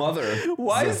his mother.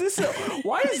 Why is this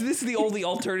the only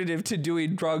alternative to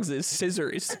doing drugs? Is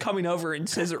scissors coming over and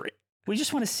scissoring? We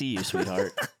just want to see you,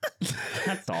 sweetheart.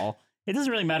 That's all. It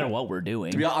doesn't really matter what we're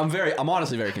doing. Yeah, I'm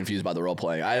honestly very confused by the role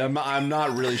playing. I'm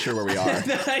not really sure where we are.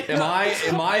 Am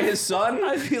I his son?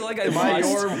 I feel like Am I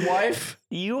your wife?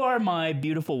 You are my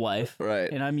beautiful wife,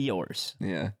 Right. and I'm yours.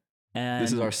 Yeah. And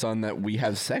This is our son that we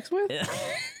have sex with?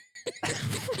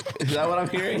 Is that what I'm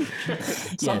hearing?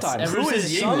 Sometimes. Who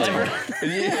is Yingling?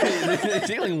 Is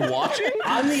Yingling watching?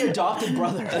 I'm the adopted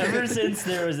brother. Ever since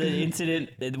there was an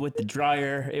incident with the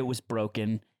dryer, it was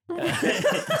broken.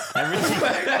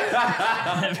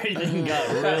 Everything got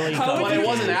really But it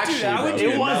wasn't actually.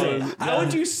 It wasn't. How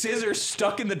would you scissor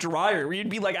stuck in the dryer? You'd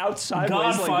be like outside.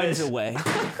 God like finds this. a way.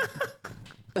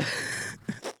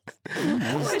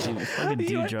 Fucking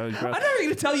do drugs, bro. I'm never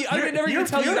gonna tell you. I'm never gonna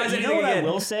tell you guys You anything know what again. I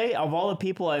will say? Of all the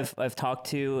people I've talked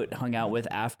to, hung out with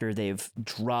after they've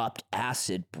dropped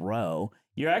acid, bro,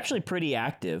 you're actually pretty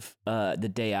active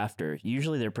the day after.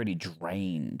 Usually they're pretty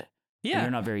drained. Yeah.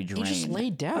 You're not very drained. He just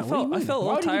laid down. I felt a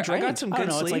little tired. I got some I good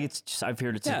don't know. sleep. It's like I've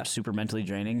heard it's like super mentally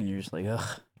draining, and you're just like,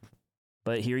 ugh.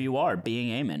 But here you are, being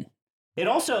Eamon. It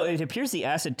appears the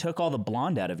acid took all the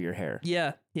blonde out of your hair.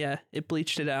 Yeah, it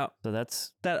bleached it out. So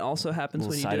that's That also happens a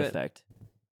when little you side do effect.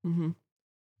 it. Mm-hmm.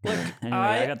 Look, Anyway,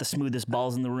 I got the smoothest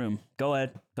balls in the room. Go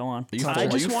ahead. Go on. Are you I full,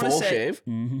 just are you wanna full say- shave?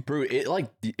 Mm-hmm. Bro,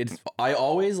 I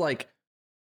always like,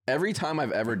 every time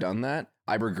I've ever done that,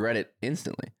 I regret it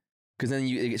instantly. Because then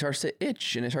it starts to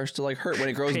itch and it starts to like hurt when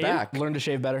it grows Shave? back. Learn to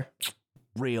shave better.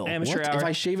 Real. Amateur What? hour. If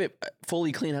I shave it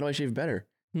fully clean, how do I shave better?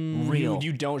 Real.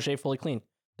 You don't shave fully clean.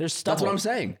 There's stubble. That's what I'm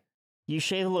saying. You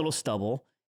shave a little stubble.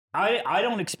 I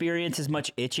don't experience as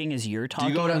much itching as you're Do talking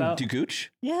you go down about. to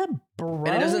gooch? Yeah, bro.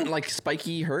 And it doesn't like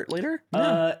spiky hurt later?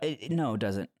 No, it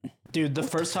doesn't. Dude, the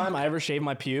first time I ever shaved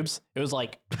my pubes, it was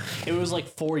like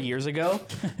 4 years ago,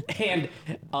 and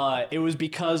it was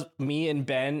because me and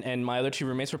Ben and my other two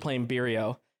roommates were playing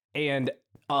Birrio, and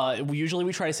we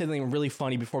try to say something really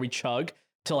funny before we chug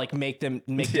to like make the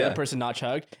other person not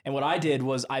chug. And what I did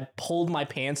was I pulled my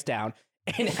pants down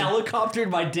and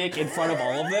helicoptered my dick in front of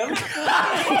all of them.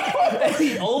 And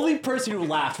the only person who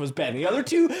laughed was Ben. The other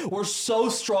two were so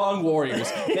strong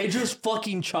warriors. They just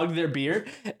fucking chugged their beer.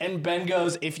 And Ben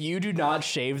goes, "If you do not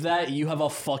shave that, you have a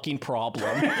fucking problem."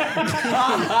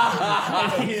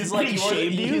 And he's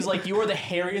like, "You are the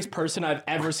hairiest person I've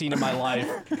ever seen in my life."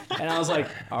 And I was like,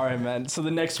 "All right, man." So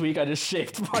the next week, I just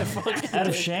shaved my fucking Out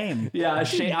of dick. shame. Yeah,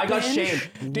 I got shamed.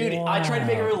 Dude, I tried to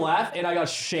make everyone laugh, and I got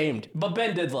shamed. But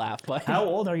Ben did laugh. But How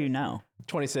old are you now?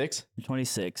 26.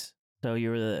 26. So you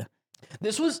were the...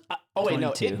 This was... oh, wait,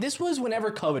 no. 22. This was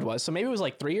whenever COVID was. So maybe it was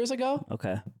like 3 years ago?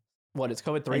 Okay. What, it's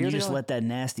COVID 3 And you years just ago? let that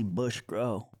nasty bush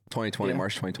grow. 2020,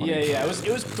 March 2020. Yeah.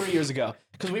 It was 3 years ago.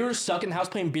 Because we were stuck in the house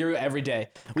playing Birrio every day.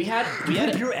 We had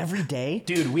Beer every day?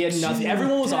 Dude, we had nothing.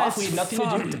 Everyone was off. We had nothing to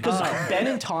do. fucked Because Ben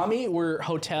and Tommy were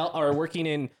working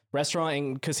in restaurant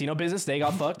and casino business. They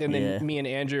got fucked. And then Yeah. me and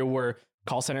Andrew were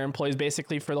call center employees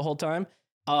basically for the whole time.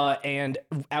 And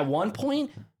at one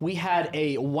point, we had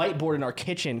a whiteboard in our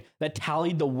kitchen that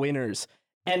tallied the winners.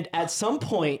 And at some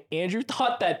point, Andrew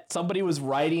thought that somebody was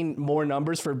writing more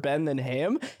numbers for Ben than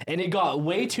him, and it got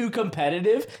way too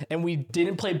competitive, and we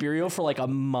didn't play Bureau for like a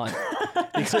month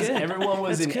because everyone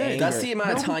was in anger. That's the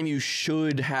amount of time you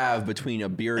should have between a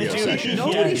Bureau session.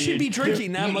 Nobody should be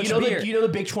drinking that much beer. You know the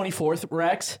big 24th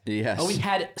Rex? Yes. And we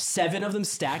had 7 of them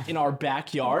stacked in our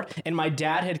backyard, and my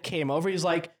dad had came over. He's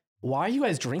like, "Why are you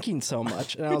guys drinking so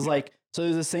much?" And I was like, "So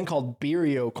there's this thing called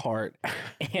Bureau Kart,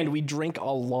 and we drink a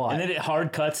lot." And then it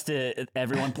hard cuts to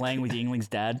everyone playing with Yingling's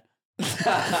dad.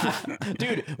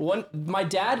 Dude, when my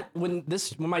dad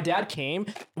came,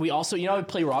 we also, we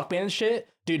play Rock Band and shit.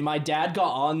 Dude, my dad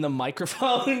got on the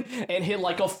microphone and hit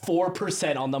like a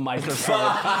 4% on the microphone.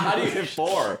 How do you hit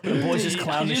 4? The boys just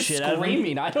clown the shit out of him.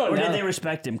 Screaming. I don't know. Or did they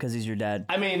respect him because he's your dad?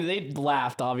 I mean, they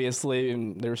laughed obviously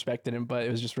and they respected him, but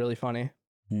it was just really funny.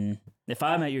 If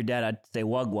I met your dad, I'd say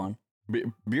Wagwan.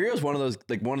 Bureau is one of those,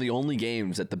 like one of the only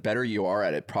games that the better you are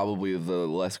at it, probably the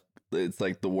less, it's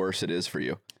like the worse it is for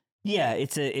you. Yeah,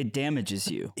 it damages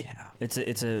you. Yeah. It's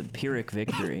a Pyrrhic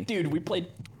victory. Dude, we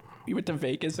went to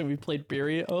Vegas and we played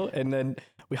Bureau, and then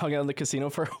we hung out in the casino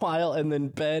for a while, and then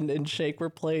Ben and Shake were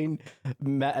playing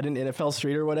at an NFL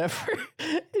Street or whatever.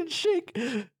 And Shake,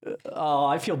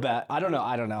 I feel bad. I don't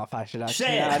know if I should actually.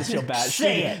 Say it. I just feel bad.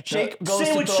 Say it. Shake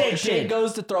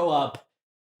goes to throw up,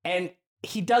 and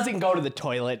he doesn't go to the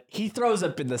toilet. He throws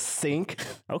up in the sink.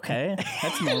 Okay,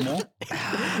 that's normal.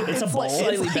 It's a bowl.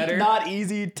 It's like not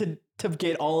easy to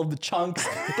get all of the chunks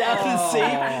down the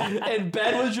sink. And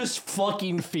Ben was just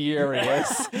fucking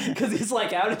furious because he's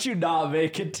like, "How did you not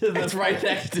make it to the?" It's right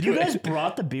next to You guys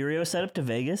brought the Bureau setup to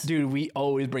Vegas, dude. We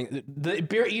always bring the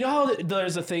beer. You know how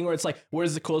there's a thing where it's like,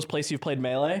 "Where's the coolest place you've played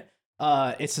Melee?"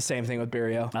 It's the same thing with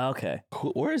Bureau. Okay.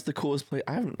 Where is the coolest place?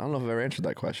 I don't know if I've ever answered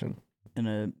that question. In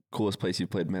a coolest place you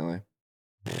played Melee?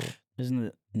 Isn't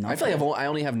it? I feel like I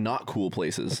only have not cool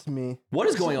places. It's me. What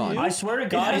is going on? I swear to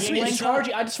God, It's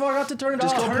charging. I just forgot to turn it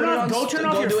off. Go turn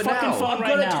off your fucking phone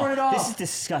right now. Turn it off. This is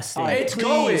disgusting. It's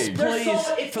going.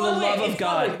 Please, for the love of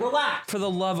God. Relax. For the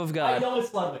love of God. I know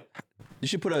it's Ludwig. You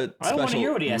should put a I don't wanna special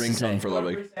hear what he has to say. ringtone for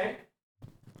Ludwig.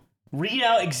 Read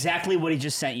out exactly what he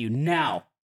just sent you now.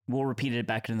 We'll repeat it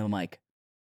back into the mic.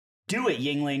 Do it,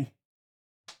 Yingling.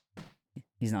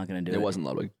 He's not gonna do it. It wasn't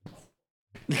Ludwig.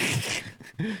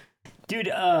 Dude,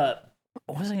 what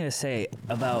was I gonna say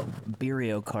about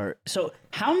Bureau Kart? So,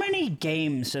 how many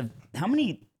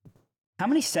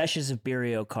sessions of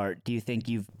Bureau Kart do you think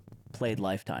you've played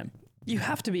lifetime? You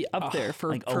have to be up there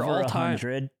for over all time.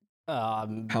 100?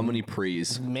 How many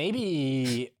prees?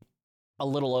 Maybe a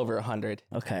little over 100.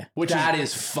 Okay. Which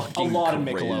is fucking a lot of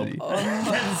crazy.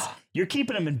 Michelob. You're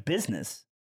keeping them in business.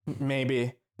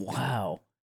 Maybe. Wow.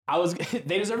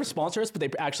 They deserve to sponsor us, but they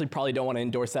actually probably don't want to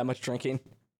endorse that much drinking.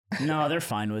 No, they're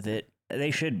fine with it.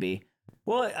 They should be.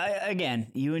 Well,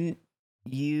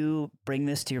 you bring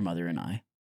this to your mother and I,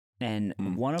 and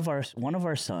one of our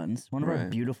sons, one of our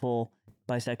beautiful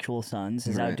bisexual sons,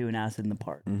 is out doing acid in the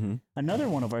park. Mm-hmm. Another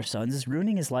one of our sons is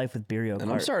ruining his life with Bureau Kart.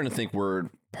 And I'm starting to think we're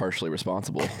partially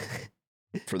responsible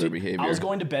for their behavior. I was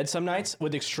going to bed some nights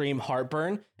with extreme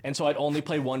heartburn, and so I'd only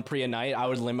play one pre a night. I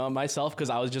would limit myself because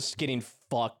I was just getting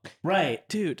fucked. Right,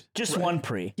 dude. Just one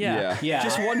pre. Yeah.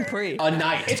 Just one pre. A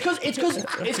night. It's because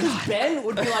Ben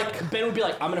would be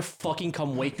like, "I'm gonna fucking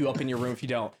come wake you up in your room if you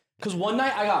don't." Because one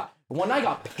night I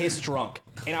got pissed drunk,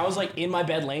 and I was like in my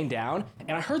bed laying down,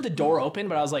 and I heard the door open,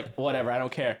 but I was like, whatever, I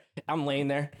don't care. I'm laying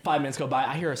there. 5 minutes go by.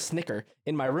 I hear a snicker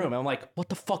in my room. And I'm like, what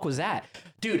the fuck was that?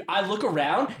 Dude, I look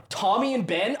around. Tommy and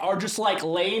Ben are just like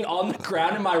laying on the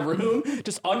ground in my room.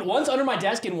 One's under my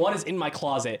desk and one is in my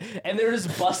closet. And they're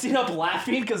just busting up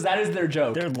laughing because that is their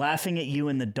joke. They're laughing at you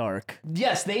in the dark.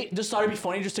 Yes, they just thought it'd be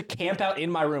funny just to camp out in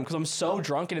my room because I'm so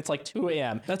drunk and it's like 2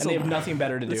 a.m. and they have nothing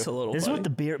better to do. That's a little This is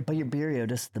funny. what your Bureau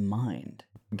does to the mind.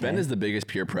 Okay? Ben is the biggest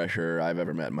peer pressure I've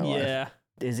ever met in my life. Yeah.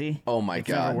 Is he? Oh my It's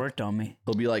God. never worked on me.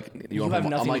 He'll be like, You have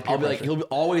nothing I'm like, with peer I'll be like, pressure. he'll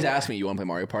always ask me, you want to play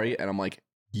Mario Party? And I'm like,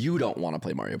 you don't want to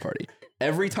play Mario Party.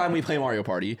 Every time we play Mario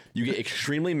Party, you get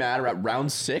extremely mad at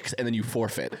round 6 and then you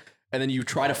forfeit. And then you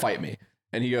try to fight me.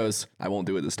 And he goes, I won't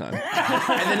do it this time.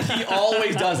 And then he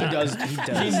always does it. He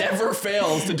does. He never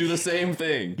fails to do the same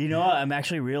thing. You know what? I'm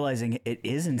actually realizing it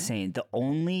is insane. The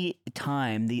only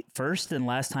time, the first and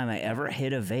last time I ever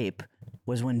hit a vape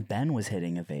was when Ben was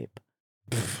hitting a vape.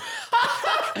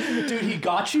 Dude, he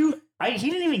got you? He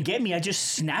didn't even get me. I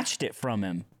just snatched it from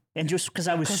him. And just because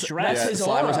I was stressed. Yeah,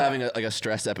 Slime was having a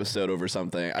stress episode over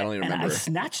something. I don't even remember. I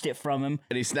snatched it from him.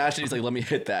 And he snatched it. He's like, let me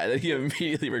hit that. And then he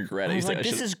immediately regretted it. I was like,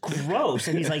 this is gross.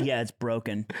 And he's like, yeah, it's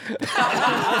broken.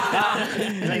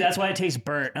 He's like, that's why it tastes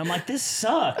burnt. And I'm like, this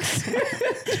sucks.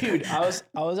 Dude, I was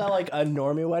at like a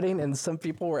normie wedding and some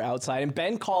people were outside and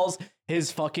Ben calls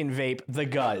his fucking vape the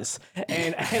Guzz.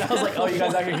 And I was like, oh, you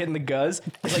guys out here hitting the Guzz?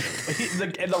 He's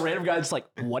like, and the random guy's just like,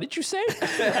 what did you say?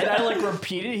 And I like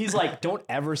repeated. He's like, don't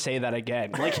ever say that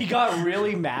again. Like he got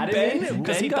really mad at me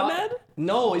because he got mad.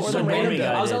 No, it's just a random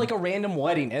guy. I was at like a random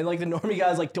wedding, and like the normie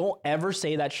guy's like, "Don't ever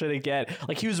say that shit again."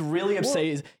 Like he was really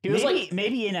upset. He was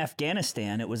maybe in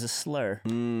Afghanistan it was a slur.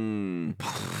 I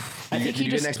think he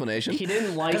did an explanation. He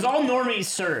didn't like because all normies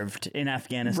served in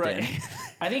Afghanistan. Right.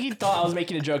 I think he thought I was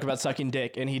making a joke about sucking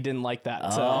dick, and he didn't like that.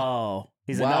 Oh,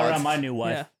 he's like, not around my new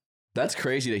wife. Yeah. That's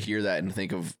crazy to hear that and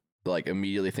think of. Like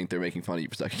immediately think they're making fun of you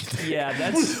for sucking dick. Yeah,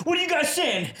 that's. What are you guys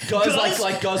saying? Guzz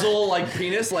like guzzle like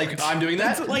penis like I'm doing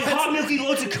that. Like hot milky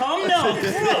loads of cum? No,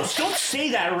 gross. Don't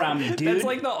say that around me, dude. That's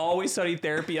like the Always Sunny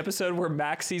therapy episode where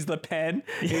Max sees the pen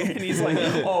and he's like,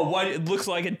 "Oh, what? It looks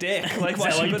like a dick. Like why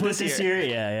should you put this here?"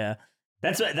 Yeah.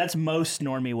 That's most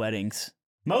normie weddings.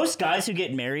 Most guys who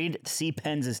get married see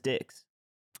pens as dicks.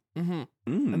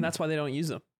 And that's why they don't use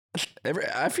them.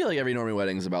 I feel like every normie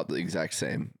wedding is about the exact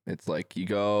same. It's like you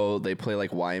go, they play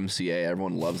like YMCA,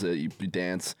 everyone loves it. You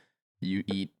dance, you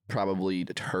eat probably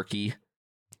turkey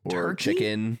or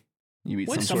chicken. You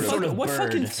eat some sort of what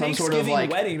fucking Thanksgiving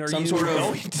wedding are you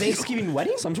going to? Thanksgiving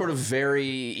wedding? Some sort of very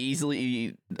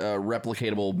easily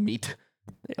replicatable meat.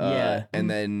 And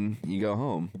then you go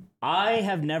home. I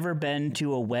have never been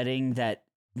to a wedding that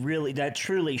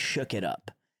truly shook it up.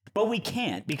 But we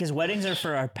can't because weddings are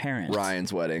for our parents.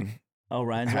 Ryan's wedding. Oh,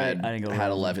 Ryan's wedding? I didn't go.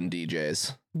 Had 11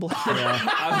 DJs. I was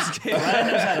kidding. Ryan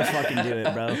knows how to fucking do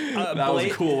it, bro. That was a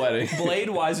cool wedding. Blade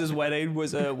Wise's wedding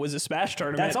was a Smash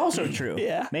tournament. That's also true.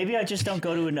 Yeah. Maybe I just don't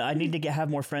go to I need to have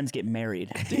more friends get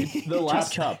married. The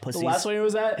last pussies. The last one he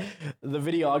was at, the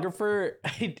videographer,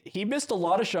 he missed a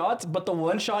lot of shots, but the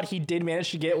one shot he did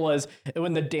manage to get was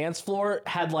when the dance floor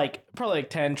had like probably like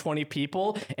 10, 20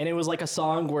 people, and it was like a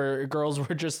song where girls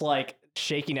were just like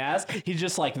shaking ass. He's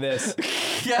just like this.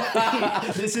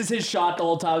 This is his shot the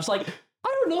whole time. It's like,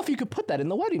 I don't know if you could put that in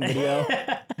the wedding video.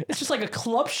 It's just like a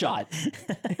club shot.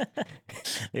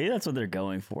 Maybe that's what they're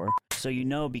going for. So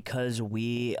because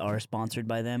we are sponsored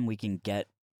by them, we can get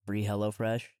free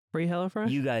HelloFresh. Free HelloFresh?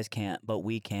 You guys can't, but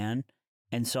we can.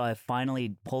 And so I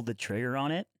finally pulled the trigger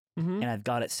on it, and I've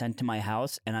got it sent to my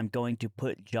house, and I'm going to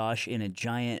put Josh in a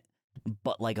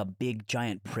big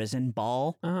giant prison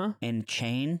ball and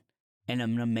chain, and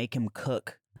I'm going to make him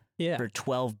cook for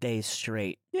 12 days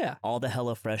straight. Yeah. All the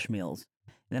HelloFresh meals.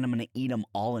 And then I'm going to eat them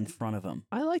all in front of him.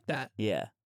 I like that. Yeah.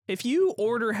 If you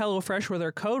order HelloFresh with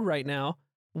our code right now,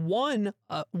 one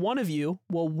of you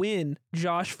will win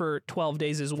Josh for 12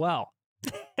 days as well.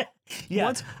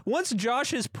 Yeah. Once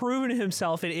Josh has proven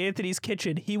himself in Anthony's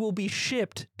kitchen, he will be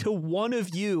shipped to one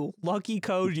of you lucky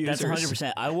code users. That's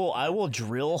 100%. I will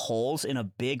drill holes in a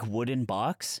big wooden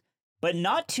box, but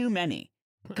not too many.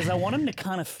 Because I want him to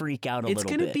kind of freak out a little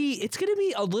bit. It's gonna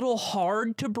be a little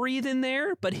hard to breathe in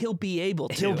there, but he'll be able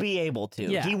to. He'll be able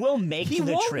to. Yeah. He will make the trip.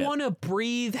 He won't want to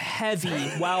breathe heavy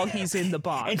while he's in the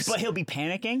box. But he'll be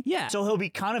panicking. Yeah. So he'll be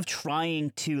kind of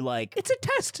trying to like... It's a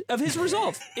test of his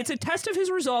resolve.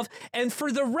 And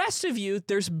for the rest of you,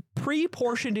 there's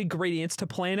pre-portioned ingredients to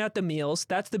plan out the meals.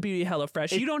 That's the beauty of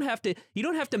HelloFresh. You don't have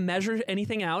to measure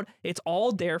anything out. It's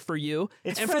all there for you.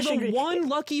 And for the one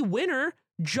lucky winner,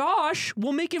 Josh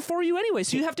will make it for you anyway,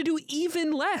 so you have to do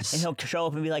even less. And he'll show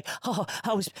up and be like, "Oh,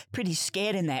 I was pretty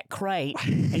scared in that crate."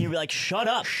 And you'll be like, "Shut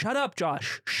up. Shut up,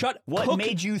 Josh. What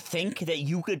made you think that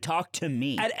you could talk to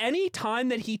me?" At any time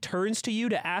that he turns to you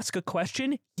to ask a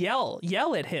question, yell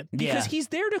at him. Because he's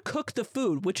there to cook the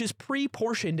food, which is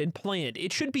pre-portioned and planned.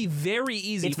 It should be very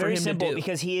easy for him to do. It's very simple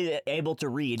because he is able to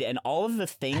read, and all of the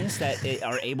things that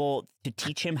are able to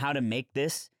teach him how to make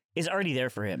this is already there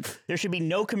for him. There should be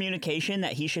no communication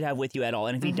that he should have with you at all.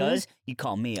 And if he does, you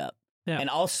call me up. Yeah. And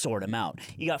I'll sort them out.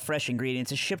 You got fresh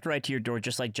ingredients. It's shipped right to your door,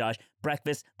 just like Josh.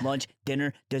 Breakfast, lunch,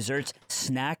 dinner, desserts,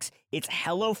 snacks. It's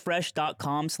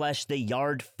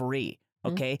HelloFresh.com/theyardfree.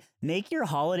 Okay? Make your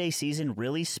holiday season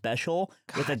really special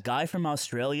with a guy from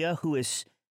Australia who is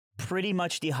pretty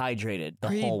much dehydrated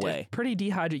the whole way. Pretty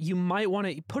dehydrated. You might want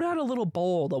to put out a little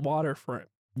bowl of water for him.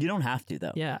 You don't have to,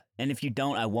 though. Yeah. And if you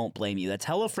don't, I won't blame you. That's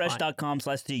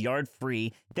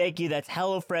HelloFresh.com/theyardfree. Thank you. That's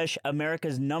HelloFresh,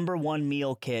 America's #1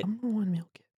 meal kit. And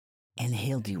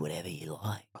he'll do whatever you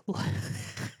like.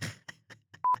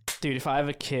 Dude, if I have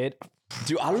a kid...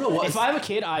 Dude, I don't know what... If I have a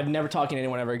kid, I'm never talking to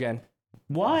anyone ever again.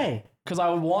 Why? Because I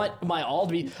would want my all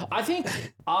to be. I think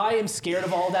I am scared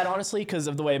of all of that, honestly, because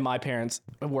of the way my parents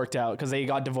worked out. Because they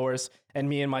got divorced, and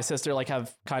me and my sister like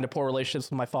have kind of poor relationships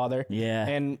with my father. Yeah,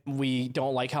 and we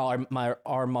don't like how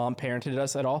our mom parented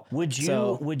us at all. Would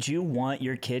you want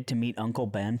your kid to meet Uncle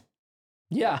Ben?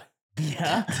 Yeah.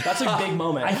 Yeah, that's a big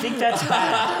moment. I think that's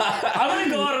bad. I'm gonna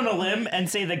go out on a limb and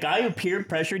say the guy who peer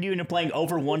pressured you into playing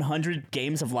over 100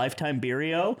 games of Lifetime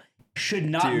Beerio should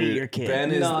not meet your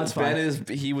kid.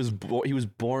 He was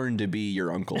born to be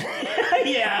your uncle.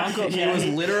 Yeah, uncle. He was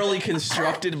literally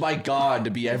constructed by God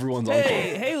to be everyone's uncle.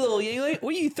 Hey, little Yingling,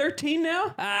 what are you 13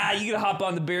 now? You gonna hop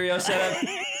on the Beerio setup?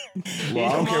 Well,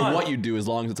 I don't care what you do as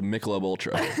long as it's a Michelob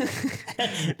Ultra.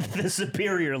 The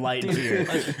superior light beer.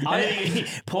 He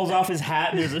pulls off his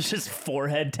hat and there's just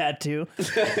forehead tattoo.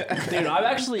 Dude, I'm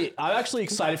actually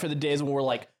excited for the days when we're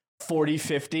like 40,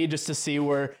 50 just to see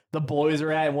where the boys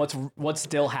are at and what's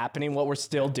still happening, what we're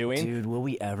still doing. Dude, will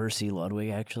we ever see Ludwig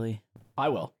actually? I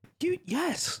will. Dude,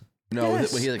 yes. No,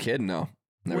 yes. when he's a kid, no.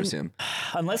 Never see him.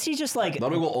 Unless he's just like...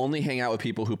 Ludwig will only hang out with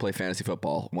people who play fantasy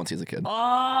football once he's a kid.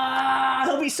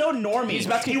 He'll be so normie.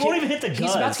 He won't even hit the guts.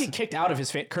 He's about to get kicked out of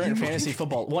his current fantasy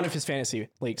football, one of his fantasy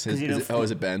leagues. Is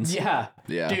it Ben's? Yeah.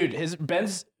 Yeah. Dude,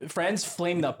 Ben's friends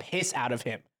flame the piss out of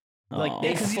him. Like,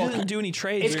 because he doesn't do any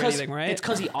trades or anything, right? It's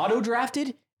because he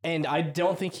auto-drafted, and I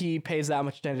don't think he pays that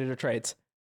much attention to trades.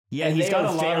 Yeah, he's got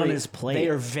a lot on his plate. They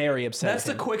are very upset. That's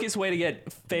the quickest way to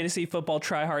get fantasy football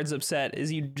tryhards upset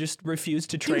is you just refuse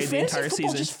to trade the entire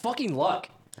season. Just fucking luck.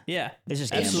 Yeah, it's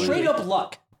just straight up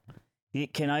luck.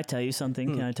 Can I tell you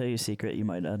something? Can I tell you a secret you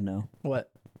might not know? What?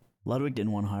 Ludwig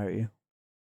didn't want to hire you.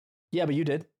 Yeah, but you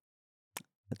did.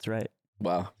 That's right.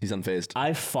 Wow, he's unfazed.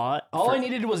 I fought. All I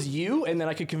needed was you, and then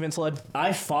I could convince Lud.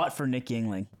 I fought for Nick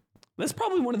Yingling. That's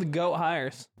probably one of the GOAT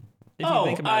hires. If you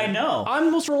think about it. know. I'm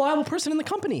the most reliable person in the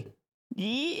company.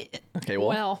 Yeah. Okay,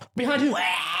 well behind who?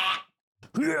 I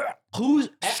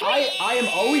am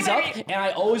always up, and I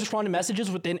always respond to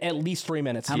messages within at least 3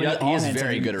 minutes. He is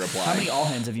very good at replying. How many all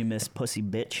hands have you missed, pussy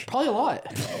bitch? Probably a lot.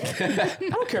 I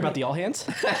don't care about the all hands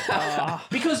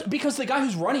because the guy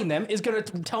who's running them is gonna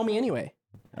tell me anyway.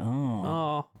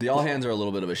 Oh. The all hands are a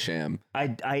little bit of a sham.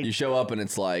 You show up and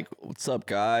it's like, what's up,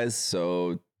 guys?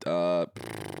 So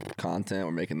content,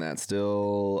 we're making that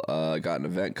still. Got an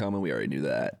event coming. We already knew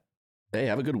that. Hey,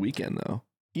 have a good weekend though.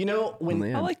 You know,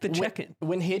 when I like the check-in.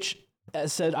 When Hitch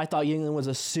said I thought Yingling was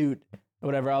a suit or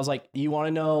whatever, I was like, you want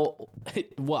to know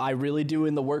what I really do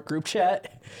in the work group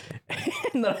chat?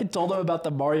 And then I told him about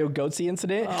the Mario Goatse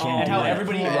incident and how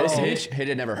everybody Hitch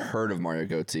had never heard of Mario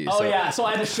Goatse. So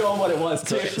I had to show him what it was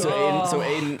too.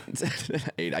 Aiden,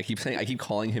 I keep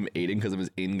calling him Aiden because of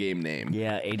his in-game name.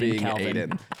 Yeah, Aiden being Calvin.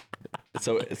 Aiden.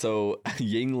 So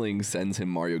Yingling sends him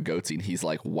Mario Goatse and he's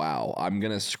like, wow, I'm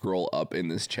going to scroll up in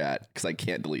this chat because I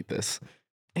can't delete this.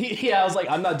 I was like,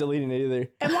 I'm not deleting it either.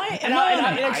 I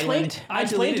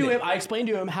explained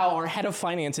to him how our head of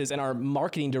finances and our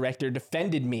marketing director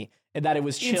defended me and that it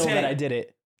was chill that I did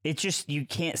it. It's just you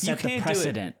can't set the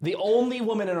precedent. The only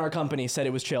woman in our company said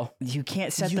it was chill. You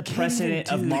can't set the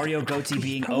precedent of Mario Goatse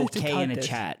being okay in a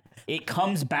chat. It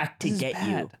comes back to get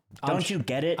you. Don't you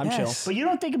get it? I'm chill. But you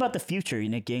don't think about the future,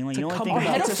 Nick Yingling. You only think our about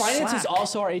head of finance is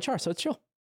also our HR, so it's chill.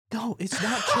 No, it's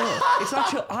not chill. It's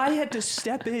not chill. I had to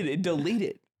step in and delete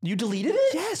it. You deleted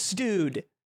it? Yes, dude.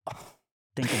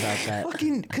 Think about that.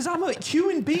 Fucking, because I'm a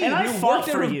human being. And I fought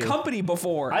worked for at a you. company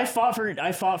before. I fought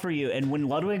for you. And when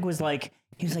Ludwig was like,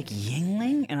 he was like,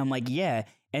 Yingling? And I'm like, yeah.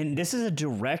 And this is a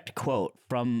direct quote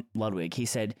from Ludwig. He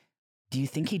said, do you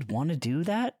think he'd want to do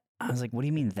that? I was like, what do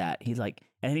you mean that? He's like,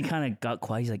 and then he kind of got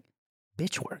quiet. He's like,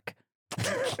 bitch work.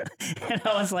 And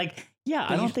I was like, yeah,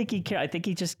 I don't think he cares. I think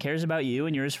he just cares about you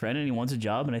and you're his friend and he wants a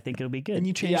job and I think it'll be good. And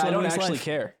you change I don't Ludwig's actually life.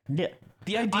 care. Yeah.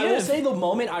 The idea I will say the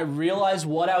moment I realized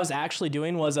what I was actually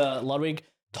doing was Ludwig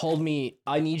told me,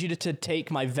 I need you to take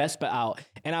my Vespa out.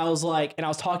 And I was like, and I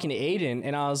was talking to Aiden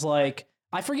and I was like,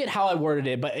 I forget how I worded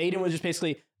it, but Aiden was just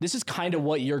basically, this is kind of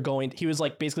what you're going, he was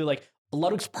like, basically like,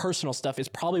 Ludwig's personal stuff is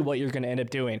probably what you're going to end up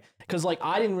doing. Because, like,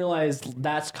 I didn't realize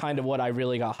that's kind of what I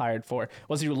really got hired for.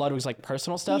 Was to do Ludwig's, like,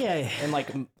 personal stuff. Yeah. And, like,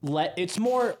 it's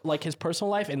more, like, his personal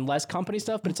life and less company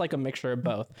stuff, but it's, like, a mixture of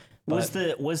both. Was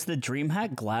the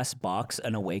DreamHack glass box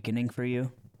an awakening for you?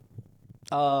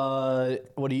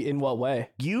 In what way?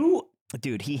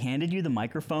 Dude, he handed you the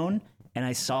microphone, and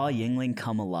I saw Yingling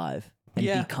come alive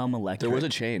and become electric. There was a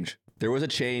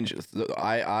change.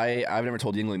 I've never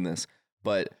told Yingling this,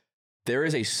 but there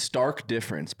is a stark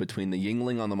difference between the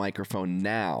Yingling on the microphone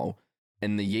now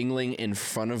and the Yingling in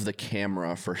front of the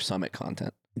camera for Summit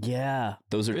content. Yeah.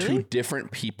 Those are two different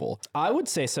people. I would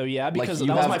say so, yeah, because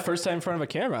that was my first time in front of a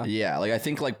camera. Yeah, like I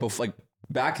think like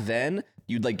back then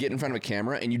you'd like get in front of a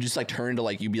camera and you just like turn to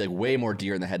like you'd be like way more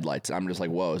deer in the headlights. I'm just like,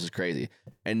 whoa, this is crazy.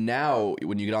 And now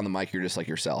when you get on the mic, you're just like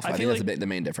yourself. I think that's the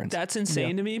main difference. That's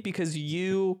insane to me because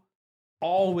you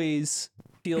always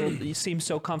you seem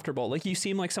so comfortable. Like you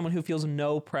seem like someone who feels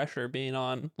no pressure being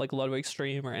on like Ludwig's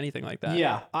stream or anything like that.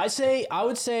 Yeah, I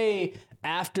would say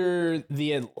after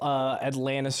the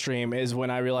Atlanta stream is when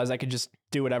I realized I could just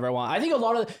do whatever I want. I think a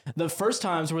lot of the first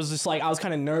times was just like I was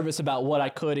kind of nervous about what I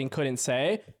could and couldn't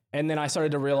say, and then I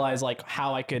started to realize like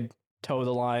how I could toe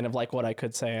the line of like what I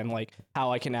could say and like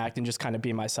how I can act and just kind of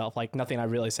be myself. Like nothing I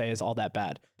really say is all that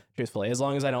bad, truthfully. As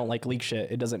long as I don't like leak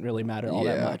shit, it doesn't really matter all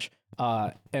that much.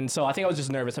 And so I think I was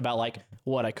just nervous about like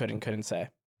what I could and couldn't say.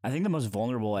 I think the most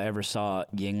vulnerable I ever saw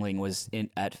Yingling was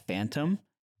at Phantom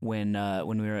when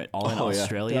we were all in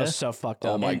Australia. That was so fucked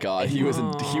up. Oh my god, he was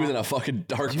in a fucking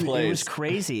dark place. It was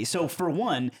crazy. So for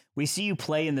one, we see you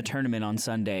play in the tournament on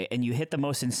Sunday, and you hit the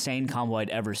most insane combo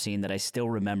I'd ever seen that I still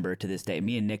remember to this day.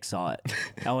 Me and Nick saw it.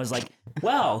 I was like,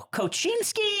 "Well,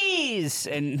 Koczynski's,"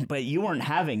 but you weren't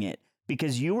having it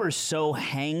because you were so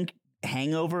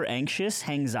hangover anxious,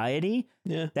 anxiety.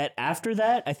 Yeah. That after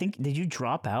that, I think did you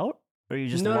drop out? Or you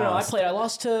just No, I lost? played. I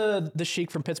lost to the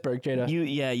Sheik from Pittsburgh, Jada.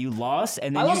 You lost,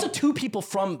 and then I lost to two people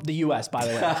from the U.S. by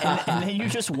the way. and then you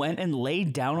just went and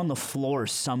laid down on the floor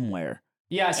somewhere.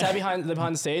 Yeah, I sat behind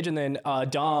the stage, and then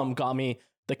Dom got me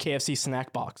the KFC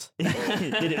snack box. did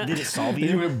it solve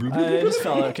you? It just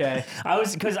felt okay.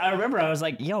 Because I remember I was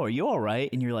like, "Yo, are you all right?"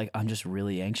 And you're like, "I'm just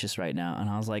really anxious right now," and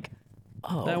I was like,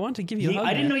 "Oh, I want to give you a hug.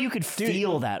 I didn't know you could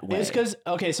feel that way." It's because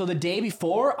so the day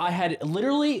before I had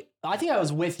literally, I think I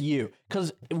was with you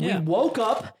because we woke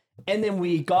up and then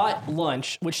we got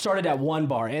lunch, which started at one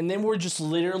bar, and then we're just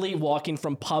literally walking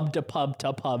from pub to pub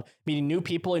to pub, meeting new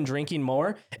people and drinking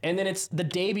more. And then it's the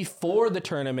day before the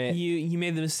tournament. You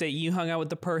made the mistake. You hung out with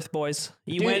the Perth boys.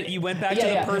 You went back to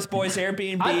the Perth boys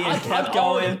Airbnb and kept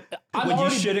going when you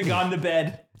should have gone to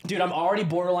bed. Dude, I'm already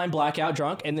borderline blackout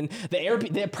drunk, and then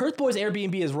the Perth Boys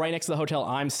Airbnb is right next to the hotel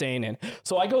I'm staying in.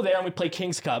 So I go there and we play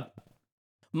King's Cup.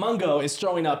 Mungo is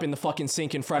throwing up in the fucking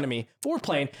sink in front of me. We're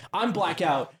playing. I'm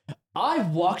blackout. I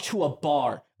walk to a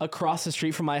bar across the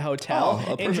street from my hotel.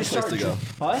 A perfect place to go.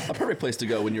 What? A perfect place to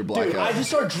go when you're blackout. Dude, I just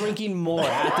start drinking more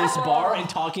at this bar and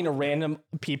talking to random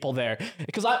people there.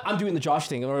 Because I'm doing the Josh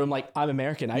thing, where I'm like, I'm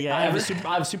American. I have a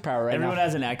superpower right Everyone now.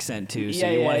 has an accent too, so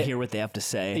you want to hear what they have to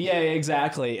say. Yeah,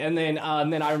 exactly. And then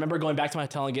I remember going back to my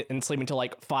hotel and sleeping until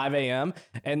like 5 a.m.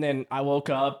 And then I woke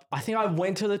up. I think I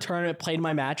went to the tournament, played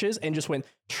my matches, and just went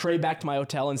straight back to my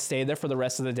hotel and stayed there for the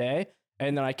rest of the day.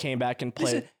 And then I came back and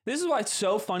played. This is why it's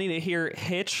so funny to hear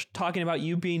Hitch talking about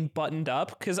you being buttoned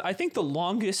up, because I think the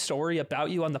longest story about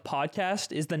you on the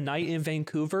podcast is the night in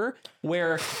Vancouver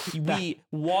where we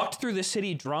walked through the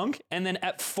city drunk, and then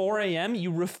at 4 a.m.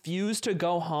 you refused to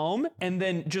go home and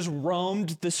then just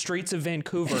roamed the streets of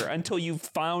Vancouver until you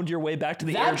found your way back to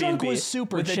the that Airbnb drunk was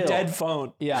super with chill. a dead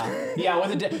phone. Yeah,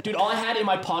 with dude, all I had in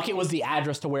my pocket was the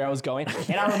address to where I was going.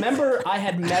 And I remember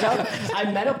I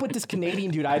met up with this Canadian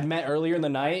dude I had met earlier in the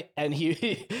night, and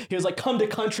he was like, "Come to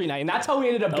country night," and that's how we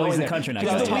ended up going he's there. the country night.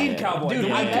 He's the weed cowboy. Dude,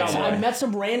 the I weed cowboy. met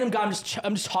some random guy.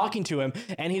 I'm just talking to him,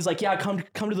 and he's like, "Yeah, come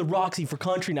to the Roxy for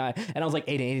country night." And I was like,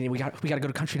 Aiden, we got to go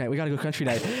to country night. We got to go to country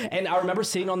night. And I remember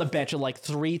sitting on the bench at like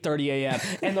 3:30 a.m.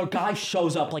 and the guy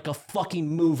shows up like a fucking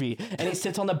movie, and he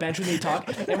sits on the bench with me, talk,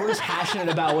 and we're just hashing it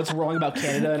about what's wrong about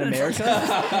Canada and America.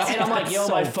 And I'm like, "Yo,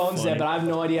 my phone's dead, but I have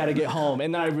no idea how to get home."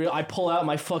 And then I pull out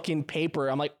my fucking paper.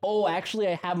 I'm like, "Oh, actually,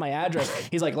 I have my address."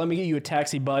 He's like, "Let me get you a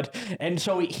taxi, bud." And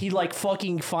so he like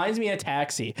fucking finds me a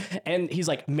taxi, and he's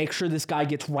like, "Make sure this guy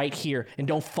gets right here and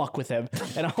don't fuck with him."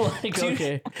 And I'm like,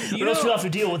 "Okay." You don't have to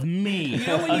deal with me, You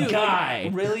know when a guy.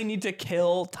 Like, really need to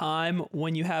kill time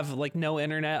when you have like no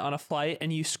internet on a flight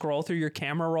and you scroll through your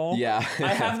camera roll? Yeah.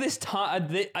 I have this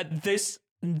time.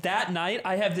 That night,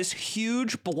 I have this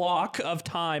huge block of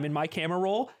time in my camera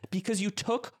roll because you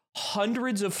took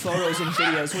hundreds of photos and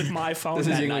videos with my phone This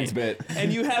that is night. Yingling's bit.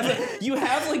 And you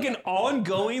have like an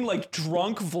ongoing like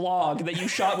drunk vlog that you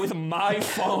shot with my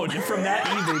phone from that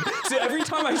evening. So every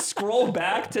time I scroll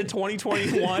back to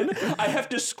 2021, I have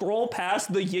to scroll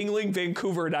past the Yingling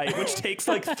Vancouver night, which takes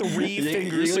like 3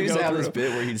 fingers to used go to have this through.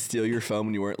 bit where he'd steal your phone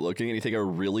when you weren't looking, and he'd take a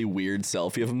really weird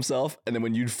selfie of himself, and then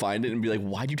when you'd find it and be like,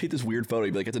 "Why'd you take this weird photo?"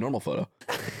 He'd be like, "It's a normal photo."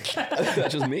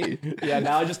 That's just me. Yeah,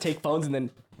 now I just take phones and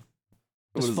then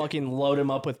just fucking load him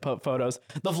up with photos.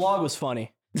 The vlog was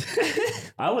funny.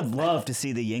 I would love to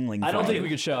see the Yingling. I don't think we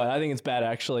could show it. I think it's bad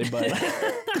actually, but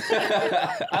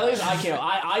at least I can't.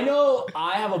 I know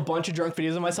I have a bunch of drunk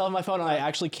videos of myself on my phone, and I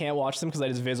actually can't watch them because I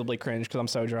just visibly cringe because I'm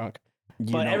so drunk.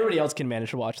 But everybody else can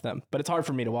manage to watch them. But it's hard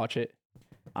for me to watch it.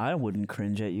 I wouldn't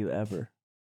cringe at you ever.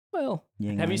 Well,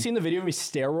 Yingling. have you seen the video of me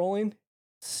stair rolling?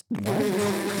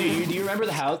 Do you remember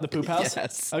the poop house?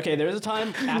 Yes. Okay, there was a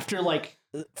time after like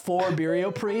 4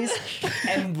 Birrio Prees,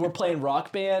 and we're playing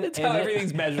Rock Band. That's how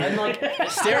everything's measured. And like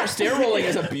Stair rolling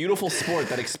is a beautiful sport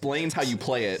that explains how you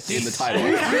play it in the title.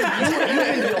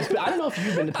 I don't know if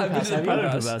you've been to poop house. been to Have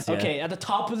you? poop house. Yeah. Okay, at the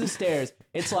top of the stairs,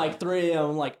 it's like 3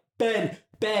 a.m. I'm like, Ben,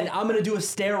 I'm gonna do a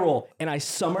stair roll, and I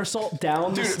somersault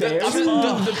down the stairs.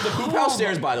 The poop house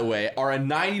stairs, by the way, are a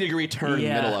 90-degree turn in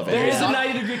the middle of it. There It's is a not-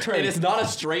 90-degree turn. It is not a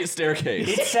straight staircase.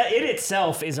 It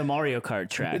itself is a Mario Kart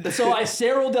track. So I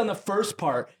stair rolled down the first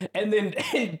part, and then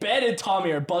Ben and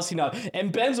Tommy are busting up,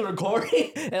 and Ben's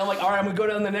recording, and I'm like, all right, I'm gonna go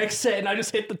down the next set, and I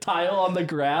just hit the tile on the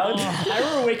ground. I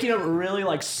remember waking up really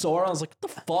like sore. I was like,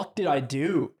 what the fuck did I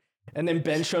do? And then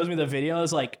Ben shows me the video. I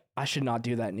was like, I should not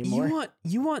do that anymore.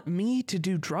 You want me to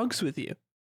do drugs with you?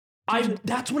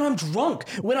 That's when I'm drunk.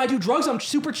 When I do drugs, I'm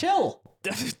super chill.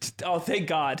 Oh, thank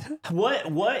God.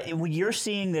 What you're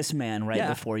seeing this man right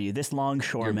before you, this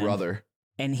longshoreman. Your brother.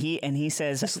 And he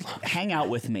says, hang out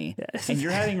with me. Yes. And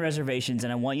you're having reservations,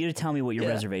 and I want you to tell me what your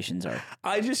reservations are.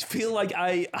 I just feel like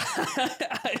I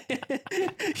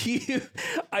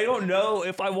don't know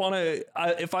if I want to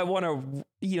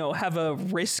have a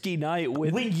risky night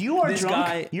with When you are this drunk,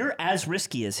 guy. you're as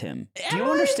risky as him. Do you Am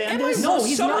I- understand am I this? No,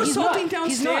 he's not. He's not. somersaulting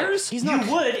downstairs? He's not.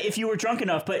 You would if you were drunk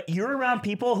enough, but you're around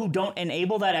people who don't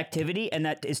enable that activity, and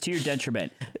that is to your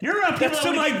detriment. You're around people That's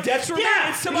that to wanna- my detriment? Yeah,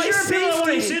 It's to my you're around people that want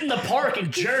to safety. sit in the park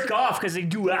and jerk off because they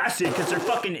do acid because they're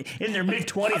fucking in their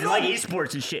mid-20s and like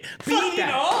esports and shit. Beat Fuck it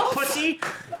that, off. pussy. Beat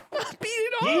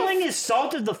it off. Yingling is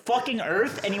salt of the fucking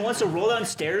earth, and he wants to roll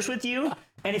downstairs with you.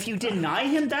 And if you deny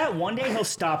him that, one day he'll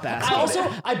stop asking.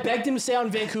 I begged him to stay out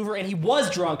in Vancouver, and he was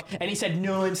drunk, and he said,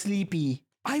 "No, I'm sleepy."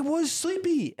 I was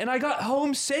sleepy and I got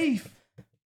home safe.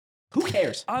 Who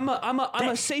cares? I'm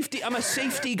a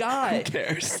safety guy. Who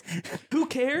cares? Who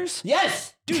cares?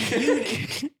 Yes.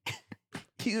 Dude,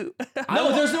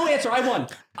 No, there's no answer. I won.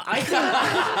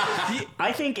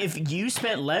 I think if you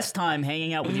spent less time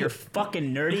hanging out with your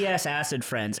fucking nerdy ass acid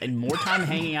friends and more time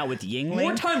hanging out with Yingling,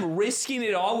 more time risking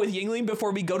it all with Yingling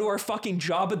before we go to our fucking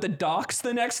job at the docks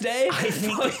the next day. I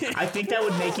think that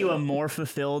would make you a more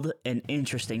fulfilled and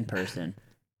interesting person.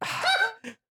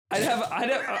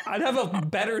 I'd have a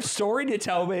better story to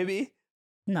tell, maybe.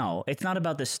 No, it's not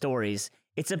about the stories.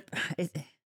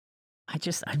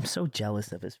 I'm so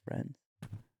jealous of his friends.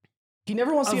 He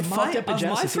never wants to get fucked up in Of my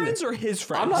Genesis either. friends or his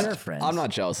friends? I'm not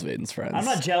jealous of Aiden's friends. I'm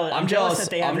not jealous. I'm jealous that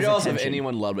they have I'm his jealous of attention.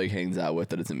 anyone Ludwig hangs out with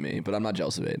that isn't me, but I'm not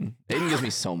jealous of Aiden. Aiden gives me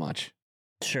so much.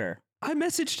 Sure, I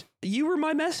messaged you. Were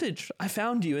my message. I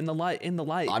found you in the light.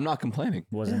 I'm not complaining.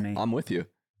 wasn't me. I'm with you.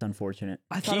 It's unfortunate.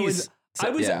 I thought it was.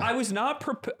 Yeah. I was not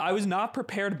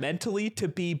prepared mentally to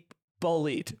be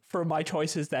bullied for my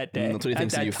choices that day. That's what he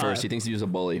thinks at of you that first. time. He thinks of you as a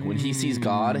bully. When he sees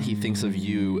God, he thinks of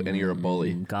you and you're a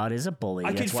bully. God is a bully. I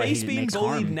could That's why he face being makes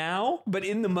bullied harm. now, but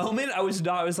in the moment, I was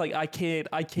not. I was like, I can't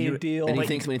deal. And Like,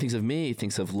 when he thinks of me, he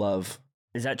thinks of love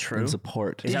Is that true? and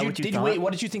support. Is that what you thought? wait?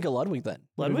 What did you think of Ludwig then?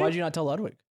 Ludwig? Why did you not tell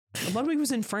Ludwig? Ludwig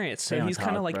was in France, so Stay on he's kind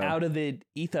of top, like bro. out of the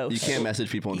ethos. You can't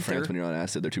message people in Ether. France when you're on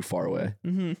acid. They're too far away.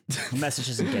 The message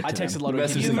doesn't get to I texted them. Ludwig.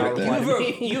 message He did is not right there.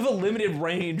 reply to me. You have a limited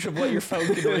range of what your phone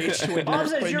can reach when Mom you're,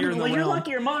 says when you're in the you're realm.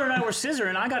 lucky your mother and I were scissor,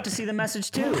 and I got to see the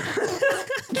message too.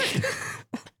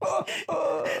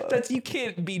 You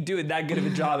can't be doing that good of a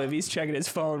job if he's checking his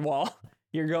phone while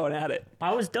you're going at it.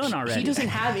 I was done already. He doesn't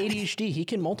have ADHD. He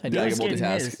can multitask. Yeah, I was can getting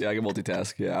multitask. his. Yeah, I can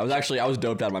multitask. Yeah, I was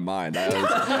doped out of my mind.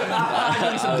 I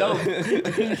give you some dope.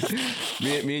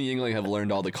 Me and Yingling have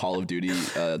learned all the Call of Duty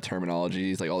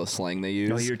terminologies, like all the slang they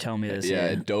use. Oh, you're telling me this.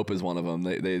 Yeah, dope is one of them.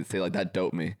 They say like that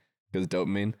dope me because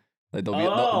dopamine. Like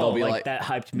they'll be like like that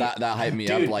hyped me. that hyped me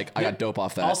Dude, up. Like I got dope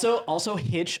off that. Also,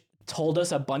 Hitch told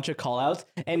us a bunch of call outs,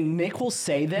 and Nick will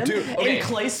say them, Dude, okay. and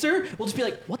Clayster will just be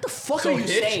like, what the fuck are you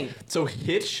saying? So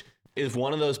Hitch is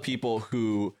one of those people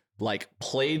who like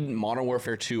played Modern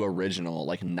Warfare 2 original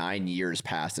like 9 years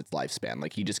past its lifespan.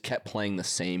 Like he just kept playing the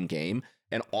same game.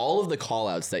 And all of the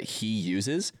callouts that he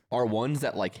uses are ones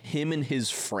that like him and his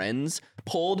friends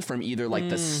pulled from either like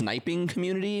the sniping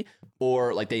community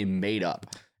or like they made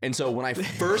up. And so when I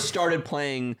first started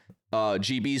playing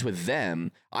GBs with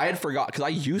them, I had forgot because I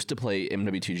used to play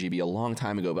MW2 GB a long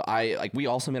time ago, but we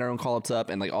also made our own callouts up,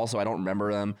 and like also I don't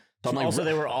remember them. So I'm like, Also,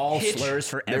 they were all Hitch- slurs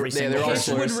for they were- every they- single they're all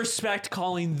person. Hitch would slurs. respect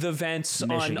calling the vents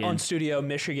Michigan. on Studio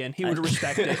Michigan. He would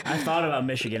respect it. I thought about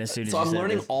Michigan as soon as So you I'm said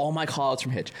learning this. all my callouts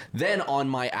from Hitch. Then on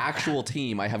my actual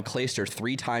team, I have Clayster,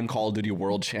 3-time Call of Duty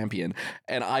World Champion,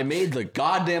 and I made the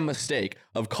goddamn mistake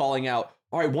of calling out,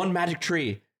 all right, one magic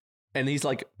tree. And he's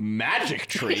like, magic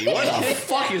tree? What the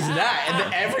fuck is that? And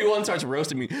then everyone starts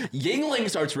roasting me. Yingling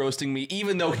starts roasting me,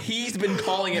 even though he's been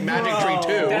calling it magic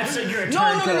tree too. That's a your turn. No.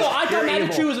 I thought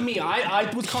magic tree was me. I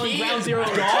was calling ground zero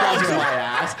dog my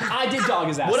ass. I did dog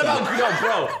his ass. What about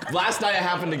bro? Last night it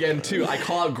happened again too. I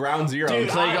call out ground zero. Dude, and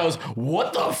Clay goes,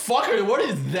 "What the fuck? What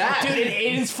is that?" Dude, and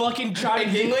Aiden's fucking trying.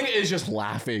 And Yingling is just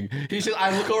laughing.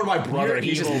 I look over at my brother and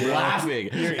he's just laughing.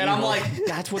 And I'm like,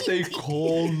 "That's what they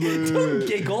call me." Don't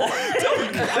giggle.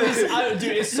 Dude,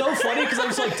 it's so funny because I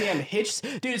was like, damn, Hitch.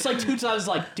 Dude, it's like 2 times. I was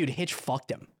like, dude, Hitch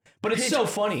fucked him. But it's Hitch so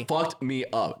funny. Fucked me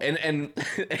up. And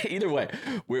either way,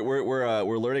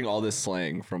 we're learning all this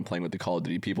slang from playing with the Call of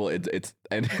Duty people. It's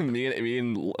and me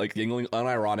and like Yingling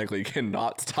unironically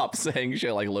cannot stop saying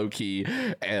shit like low key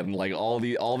and like all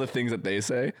the things that they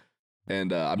say.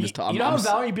 And I'm just talking. You know how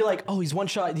Valorant, you'd be like, oh, he's one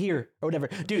shot here or whatever.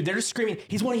 Dude, they're just screaming,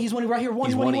 he's one right here, one.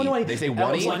 They say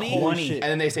one, and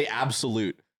then they say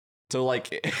absolute. So like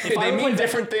they mean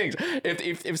different things.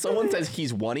 If someone says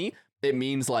he's one-y, it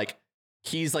means like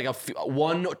he's like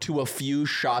one to a few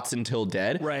shots until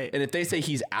dead. Right. And if they say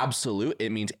he's absolute,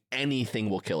 it means anything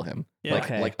will kill him. Yeah.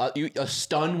 Like a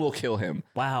stun will kill him.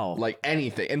 Wow. Like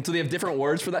anything. And so they have different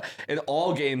words for that. In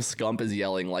all games, Scump is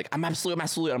yelling like, I'm absolute.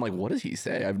 I'm like, what does he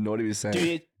say? I have no idea what he's saying.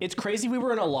 Dude, it's crazy. We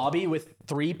were in a lobby with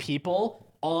 3 people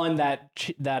on that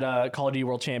Call of Duty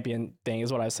World Champion thing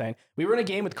is what I was saying. We were in a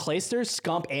game with Clayster,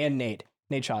 Scump, and Nate.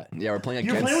 Nate Shot. Yeah, we're playing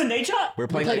You're against... playing with Nate Shot? We're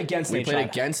playing against Nate. We played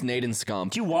against Nate and Scump.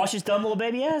 Did you wash his dumb little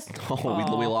baby ass?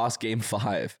 Oh, we lost game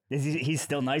 5. He's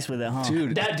still nice with it, huh?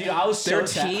 Dude, I was so their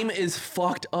sad. team is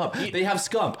fucked up. They have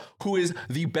Scump, who is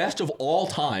the best of all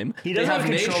time. He doesn't have a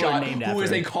Nate controller Shot, named who after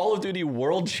is a him. Call of Duty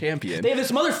world champion. They have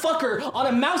this motherfucker on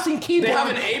a mouse and keyboard. They have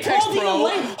an Apex Pro.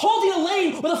 Holding a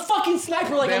lane with a fucking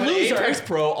sniper like They a have loser. an Apex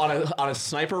Pro on a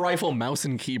sniper rifle, mouse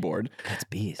and keyboard. That's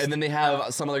beast. And then they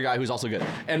have some other guy who's also good.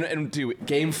 And dude,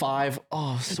 game 5, so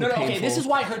painful. Okay, this is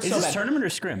why it hurts Is so this bad. tournament or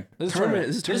scrim? This is Tournament. tournament.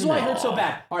 This is This is why it tournament. hurts so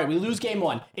bad. All right, we lose game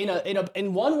 1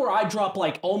 in one where I drop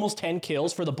like almost 10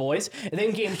 kills for the boys, and then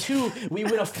game 2 we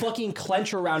win a fucking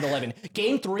clencher round 11.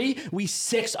 Game 3 we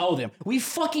 6-0 them. We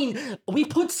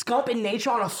put Scump and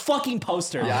Nature on a fucking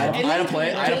poster. Yeah, I had a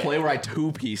then play where I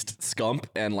 2-pieced Scump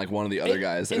and like one of the other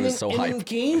guys. And it was so and then hype.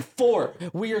 game 4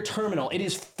 we are terminal. It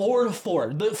is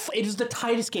 4-4. It is the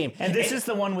tightest game. And this is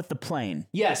the one with the plane.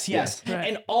 Yes. Right.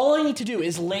 And all I need to do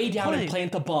is lay down and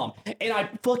plant the bomb. And I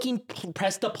fucking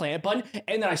press the plant button,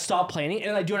 and then I stop planting,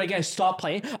 and then I do it again, I stop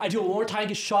playing. I do it one more time,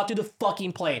 get shot through the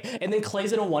fucking plane. And then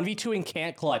Clay's in a 1v2 and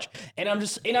can't clutch. And I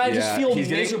just feel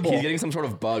miserable. He's getting some sort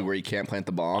of bug where he can't plant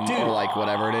the bomb or like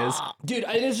whatever it is. Dude,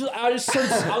 I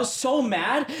was so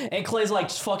mad, and Clay's like,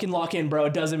 just fucking lock in, bro.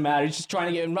 It doesn't matter. He's just trying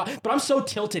to get him. But I'm so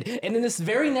tilted. And in this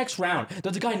very next round,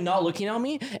 there's a guy not looking at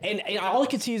me, and all I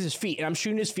can see is his feet. And I'm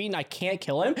shooting his feet, and I can't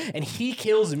kill him, and he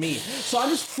kills me. So I'm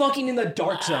just fucking in the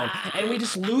dark zone, and we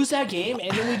just lose that game.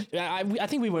 And then I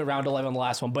think we went round 11 on the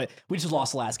last one, but we just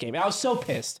lost the last game. I was so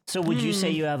pissed. So would you say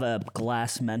you have a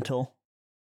glass mental?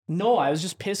 No, I was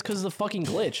just pissed because of the fucking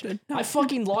glitch. I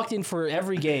fucking locked in for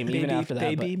every game, even after that.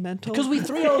 Baby mental? Because we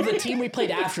 3-0'd the team we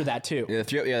played after that, too. Yeah,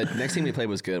 the next team we played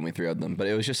was good and we 3-0'd them, but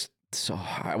it was just so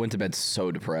I went to bed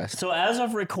so depressed. So as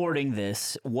of recording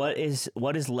this, what is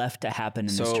left to happen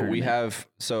in this tournament?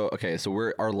 So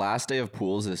our last day of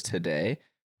pools is today.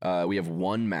 We have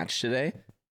 1 match today.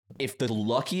 If the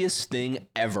luckiest thing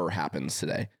ever happens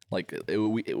today, like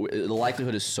the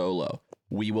likelihood is so low,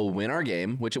 we will win our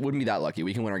game, which it wouldn't be that lucky.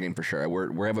 We can win our game for sure. I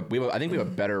think we have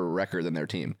a better record than their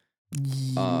team.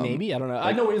 Maybe, I don't know.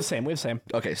 I know we're the same.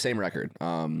 Okay, same record.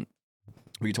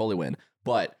 We totally win.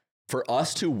 But for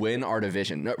us to win our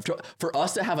division, for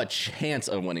us to have a chance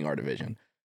of winning our division,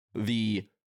 the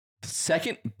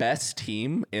second best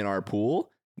team in our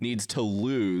pool needs to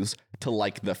lose to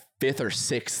like the 5th or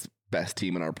 6th best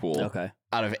team in our pool. Okay.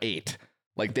 Out of 8.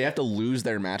 Like they have to lose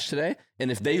their match today.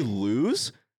 And if they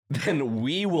lose, then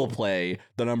we will play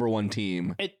the number 1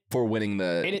 team for winning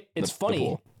It's funny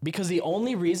pool. because the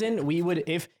only reason we would,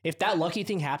 if that lucky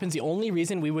thing happens, the only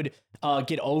reason we would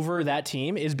get over that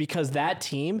team is because that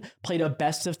team played a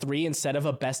best of 3 instead of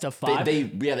a best of 5. They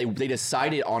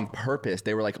decided on purpose.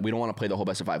 They were like, we don't want to play the whole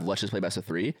best of 5. Let's just play best of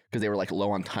 3 because they were like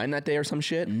low on time that day or some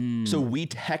shit. So we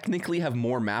technically have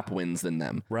more map wins than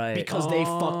them. Right. because they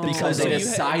fucked Because they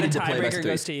decided the to play best tiebreaker of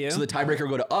 3. goes to you? So the tiebreaker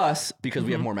go to us because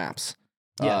we have more maps.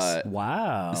 Yes.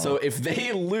 Wow. So if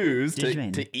they lose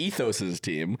to Ethos's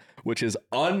team, which is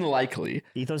unlikely.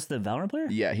 Ethos, the Valorant player?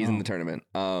 Yeah, he's in the tournament.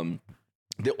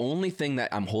 The only thing that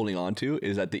I'm holding on to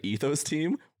is that the Ethos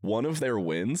team, one of their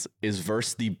wins is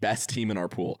versus the best team in our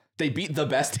pool. They beat the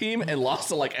best team and lost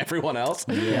to like everyone else.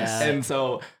 Yes. And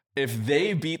so If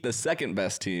they beat the second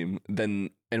best team,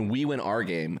 and we win our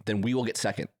game, then we will get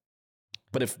second.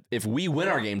 But if we win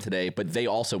our game today, but they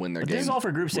also win their game. This is all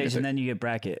for group stage, and then you get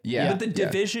bracket. Yeah. But the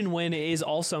division win is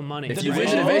also money. If you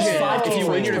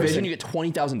win your division, you get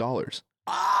 $20,000.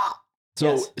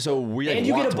 So we and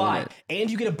you get a buy, and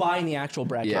you get a buy in the actual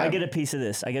bracket. Yeah. I get a piece of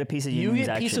this. I get a piece of you. Yingling's Get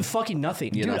a action. piece of fucking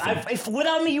nothing, dude. If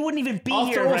without me, you wouldn't even be here right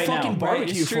now. I'll throw a fucking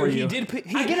barbecue for you. I get a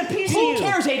piece of you. you. Who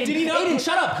cares, Aiden? Aiden,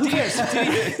 shut up. Who cares?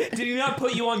 Did he not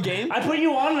put you on game? I put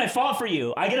you on and I fought for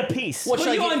you. I get a piece. What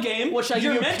should you on game? What should I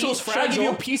give you? Should I give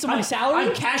you a piece of my salary?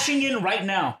 I'm cashing in right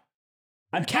now.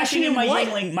 I'm cashing in my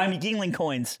Yingling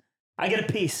coins. I get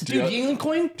a piece. Dude, Yingling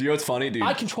coin? Do you know what's funny, dude?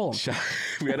 I control him.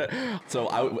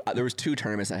 There was 2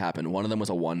 tournaments that happened. One of them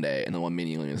was a 1-day, and the one me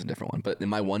and Yingling was a different one. But in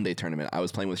my 1-day tournament, I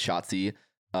was playing with Shotzi,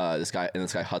 this guy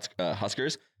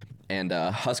Huskers, and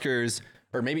Huskers,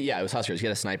 or maybe it was Huskers. He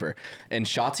had a sniper, and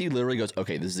Shotzi literally goes,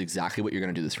 "Okay, this is exactly what you're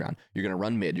gonna do this round. You're gonna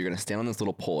run mid. You're gonna stand on this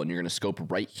little pole, and you're gonna scope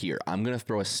right here. I'm gonna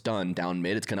throw a stun down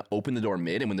mid. It's gonna open the door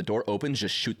mid, and when the door opens,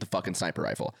 just shoot the fucking sniper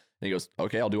rifle." And he goes,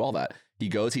 "Okay, I'll do all that." He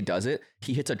goes, he does it.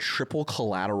 He hits a triple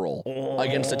collateral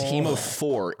against a team of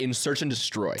 4 in search and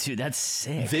destroy. Dude, that's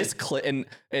sick. This clip, and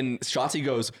Shotzi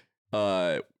goes,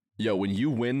 "Yo, when you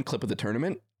win clip of the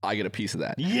tournament, I get a piece of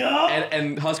that." Yeah.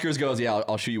 And Huskers goes, "Yeah,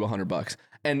 I'll shoot you $100."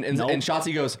 And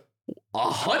Shotzi goes,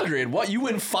 100? What? You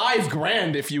win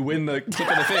 $5,000 if you win the clip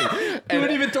of the thing. You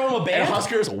wouldn't even throw him a band? And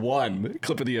Huskers won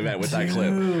clip of the event with that clip.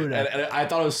 And I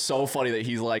thought it was so funny that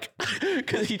he's like,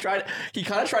 because he kind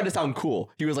of tried to sound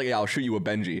cool. He was like, "Yeah, I'll shoot you a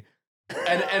Benji."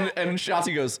 And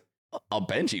Shotzi goes, "A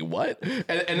Benji, what?"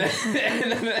 And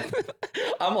then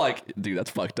I'm like, "Dude,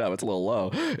 that's fucked up. It's a little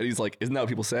low." And he's like, "Isn't that what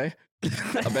people say? A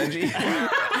Benji?"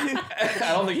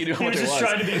 I don't think he knew how much it was. He was just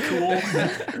trying to be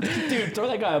cool. Dude, throw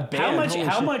that guy a band.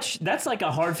 How much? That's like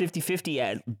a hard 50-50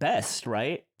 at best,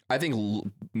 right? I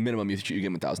think minimum you give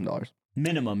him $1,000.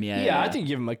 Minimum, yeah. Yeah, I think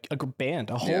give him a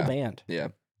band, a whole band. Yeah.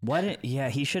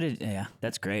 He should have. Yeah,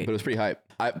 that's great. But it was pretty hype.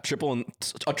 A triple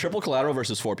collateral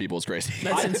versus 4 people is crazy.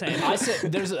 That's insane. I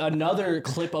said there's another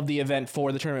clip of the event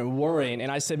for the tournament we're in,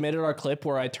 and I submitted our clip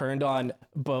where I turned on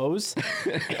Bose,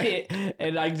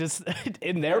 and I just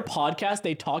in their podcast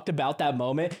they talked about that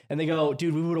moment, and they go,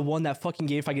 "Dude, we would have won that fucking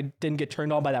game if I didn't get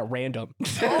turned on by that random."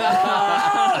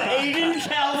 Aiden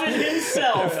Calvin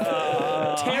himself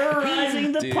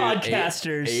terrorizing the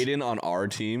podcasters. Aiden on our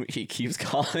team, he keeps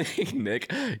calling Nick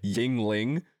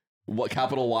Yingling. What,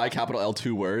 capital Y, capital L,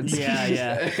 2 words?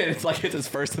 Yeah. It's like it's his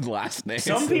first and last name.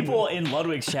 Some people in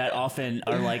Ludwig's chat often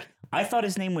are like, "I thought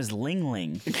his name was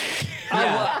Lingling."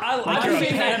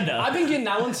 I've been getting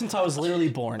that one since I was literally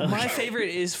born. My favorite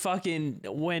is fucking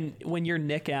when you're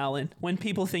Nick Allen. When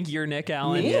people think you're Nick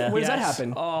Allen. Me? Where does that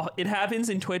happen? Oh, it happens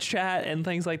in Twitch chat and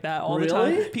things like that all the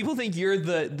Really? time. People think you're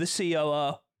the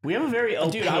COO. We have a very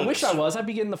opaque... Dude, I wish I was. I'd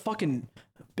be getting the fucking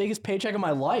biggest paycheck of my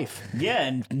life. Yeah,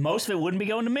 and most of it wouldn't be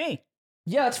going to me.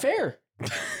 Yeah, that's fair.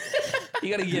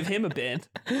 You got to give him a band.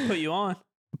 Put you on.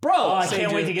 Bro, I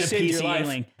can't wait to get a piece of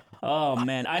Yingling. Oh,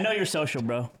 man. I know you're social,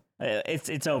 bro.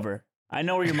 It's over. I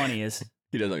know where your money is.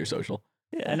 He does know your social.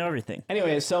 Yeah. I know everything.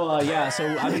 Anyway, so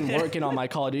I've been working on my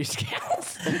Call of Duty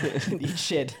skills. Eat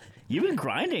shit. You've been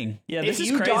grinding. Yeah, this if is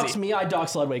you crazy. dox me, I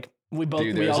dox Ludwig. We both.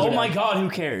 Dude, Oh my God, who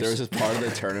cares? There was this part of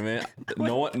the tournament.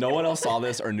 No one else saw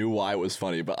this or knew why it was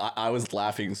funny, but I was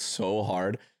laughing so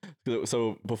hard.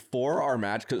 So before our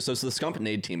match, so the Scump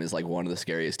Nade team is like one of the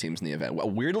scariest teams in the event. Well,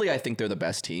 weirdly, I think they're the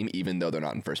best team, even though they're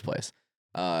not in first place.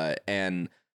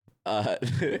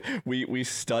 We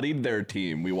studied their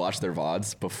team. We watched their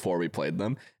VODs before we played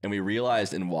them, and we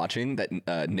realized in watching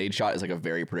that Nade Shot is like a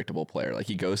very predictable player. Like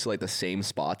he goes to like the same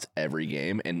spots every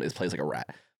game and plays like a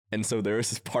rat. And so there was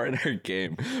this part in our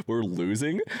game where we're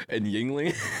losing, and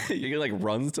Yingling like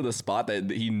runs to the spot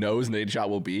that he knows Nade Shot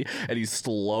will be, and he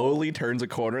slowly turns a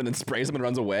corner and then sprays him and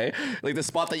runs away. Like the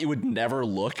spot that you would never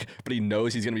look, but he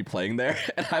knows he's gonna be playing there.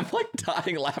 And I'm like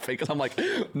dying laughing because I'm like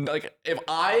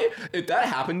if that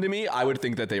happened to me, I would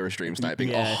think that they were stream sniping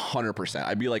 100%.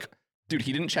 I'd be like, dude,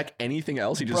 he didn't check anything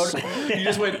else. He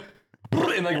just went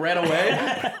and like ran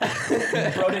away.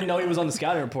 Bro didn't know he was on the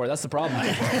scouting report. That's the problem. We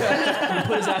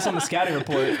put his ass on the scouting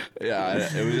report. Yeah,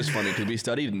 it was just funny because we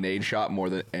studied Nade Shot more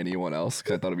than anyone else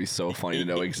because I thought it'd be so funny to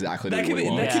know exactly what he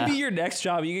wants. That could be your next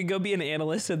job. You could go be an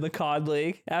analyst in the COD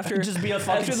League after just be a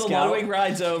fucking after the scout. Ludwig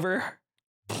ride's over.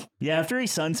 Yeah, after he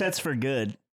sunsets for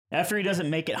good. After he doesn't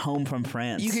make it home from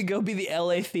France. You could go be the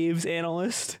LA Thieves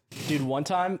analyst. Dude, one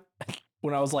time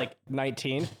when I was like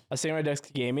 19, I was sitting at my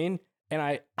desk gaming, and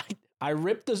I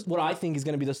ripped this, what I think is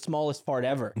going to be the smallest fart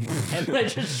ever. And then I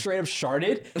just straight up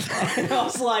sharted. And I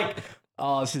was like,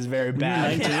 oh, this is very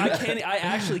bad. I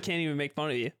actually can't even make fun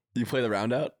of you. You play the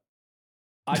round out?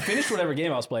 I finished whatever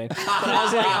game I was playing, but I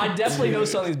was like, I definitely know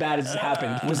something bad has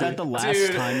happened. Was that the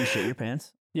last time you shit your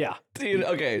pants? Yeah. Dude,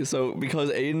 okay, so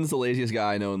because Aiden's the laziest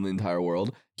guy I know in the entire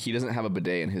world, he doesn't have a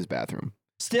bidet in his bathroom.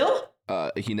 Still?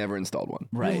 He never installed one.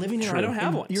 Right. You're living in, I don't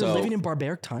have one. You're living in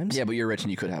barbaric times? Yeah, but you're rich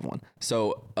and you could have one.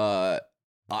 So,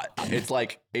 it's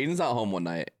like Aiden's not home one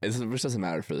night. Which doesn't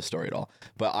matter for the story at all.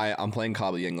 But I'm playing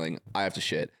COD with Yingling. I have to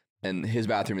shit. And his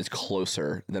bathroom is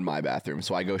closer than my bathroom.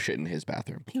 So I go shit in his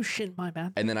bathroom. You shit in my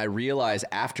bathroom. And then I realize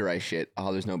after I shit,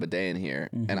 there's no bidet in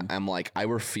here. And I'm like, I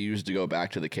refuse to go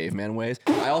back to the caveman ways.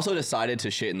 I also decided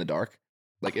to shit in the dark.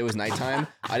 Like, it was nighttime.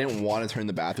 I didn't want to turn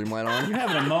the bathroom light on. You're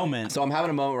having a moment. So I'm having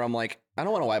a moment where I'm like, I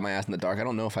don't want to wipe my ass in the dark. I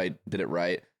don't know if I did it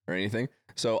right or anything.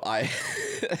 So I...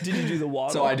 Did you do the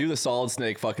water? So I do the solid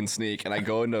snake fucking sneak, and I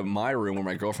go into my room where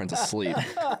my girlfriend's asleep.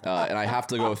 And I have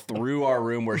to go through our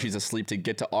room where she's asleep to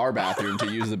get to our bathroom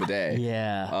to use the bidet.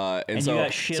 Yeah. And so, you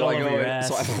got shit all over your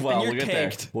ass. We'll get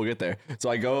there. We'll get there. So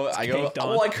I go,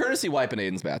 I courtesy wipe in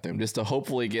Aiden's bathroom just to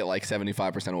hopefully get like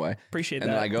 75% away. Appreciate that.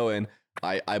 And then I go in,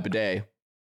 I bidet,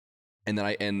 and then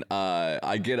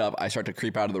I get up, I start to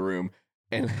creep out of the room,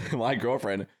 and my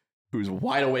girlfriend, who's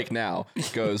wide awake now,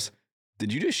 goes,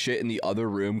 did you just shit in the other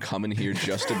room, come in here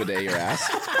just to bidet your ass?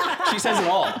 She says it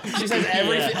all. She says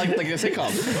everything, like a sitcom.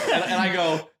 And I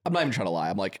go, I'm not even trying to lie.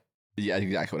 I'm like, yeah,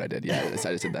 exactly what I did. Yeah, I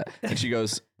just did that. And she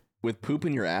goes, with poop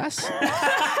in your ass?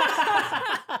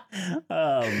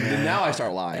 Oh, man. And now I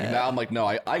start lying. Now I'm like, no,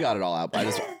 I got it all out. I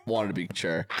just wanted to be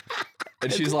sure.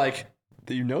 And she's like,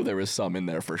 you know there was some in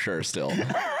there for sure still.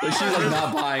 And she's like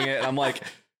not buying it. And I'm like,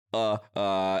 I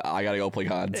gotta go play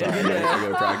COD. Sorry, I gotta go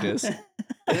to practice.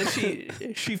 And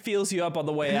then she feels you up on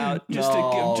the way out just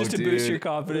to boost your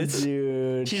confidence.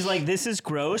 Dude. She's like, this is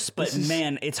gross, but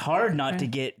man, it's hard not to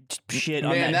get shit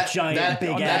on that giant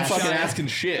big that ass. That fucking ass can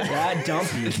shit. That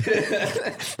dumpy.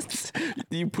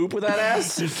 You poop with that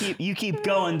ass? You keep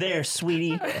going there,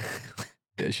 sweetie.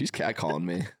 Yeah, she's catcalling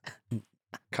me.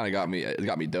 Kind of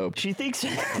got me doped. She thinks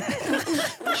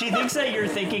that you're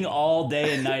thinking all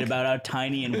day and night about how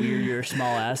tiny and weird your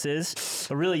small ass is,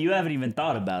 but really you haven't even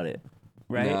thought about it,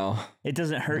 right? No, it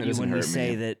doesn't hurt you when we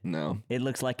say that. No, it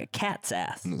looks like a cat's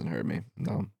ass. It doesn't hurt me.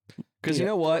 No, because you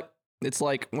know what? It's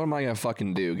like, what am I gonna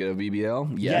fucking do? Get a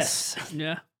BBL? Yes.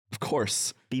 Yeah. Of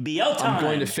course. BBL time. I'm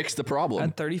going to fix the problem.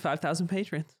 At 35,000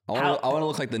 patrons. I want to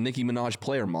look like the Nicki Minaj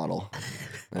player model,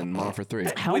 and model for 3.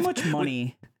 How much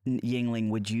money, Yingling,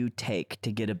 would you take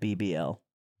to get a BBL?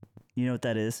 You know what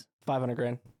that is? 500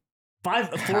 grand.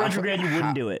 400 grand, you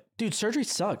wouldn't do it. Dude, surgery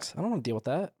sucks. I don't want to deal with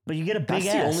that. But you get a big That's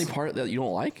ass. the only part that you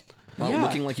don't like? Not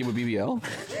looking like you have a BBL?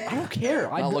 I don't care.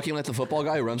 Not looking like the football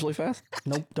guy who runs really fast?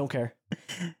 Nope, don't care.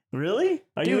 Really?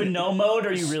 Are you in no mode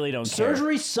or you really don't care?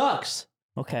 Surgery sucks.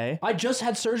 Okay. I just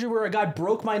had surgery where a guy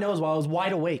broke my nose while I was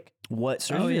wide awake. What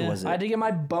surgery was it? I had to get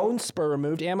my bone spur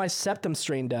removed and my septum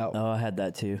strained out. Oh, I had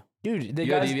that too. Dude, you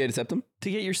got a deviated septum?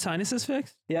 To get your sinuses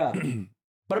fixed? Yeah.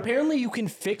 But apparently you can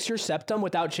fix your septum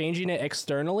without changing it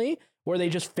externally, where they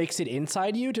just fix it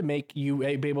inside you to make you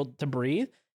be able to breathe.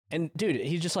 And dude,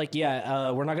 he's just like,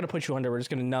 we're not going to put you under. We're just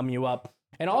going to numb you up.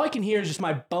 And all I can hear is just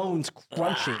my bones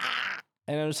crunching.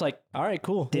 And I'm just like, all right,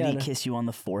 cool. Did he kiss you on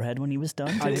the forehead when he was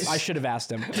done? I should have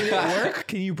asked him. Did it work?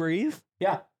 Can you breathe?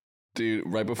 Yeah. Dude,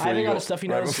 right before I you got go, a stuffy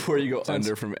right nose before you go since-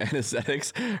 under from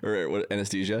anesthetics or what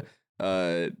anesthesia,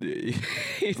 your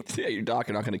doc,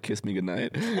 you're not gonna kiss me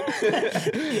goodnight.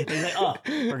 He's like, oh,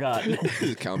 forgot.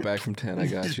 Just count back from 10. I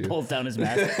got you. Pulls down his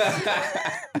mask.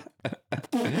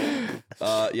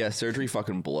 Yeah, surgery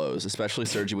fucking blows, especially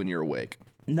surgery when you're awake.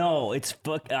 No,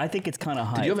 I think it's kind of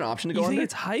hype. Did you have an option to go You under? think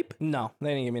it's hype? No, they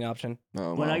didn't give me an option.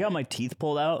 Oh, When wow. I got my teeth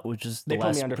pulled out, which is the They put me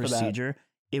last under for that. procedure,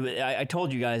 I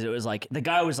told you guys it was like the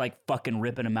guy was like fucking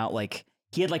ripping him out. Like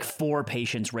he had like 4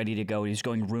 patients ready to go. He was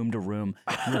going room to room,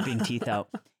 ripping teeth out,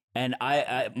 and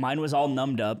mine was all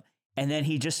numbed up. And then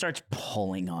he just starts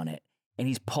pulling on it, and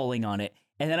he's pulling on it,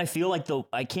 and then I feel like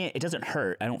it doesn't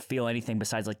hurt. I don't feel anything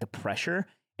besides like the pressure,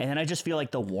 and then I just feel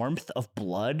like the warmth of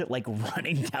blood like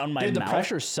running down my mouth. Dude, the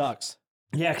pressure sucks.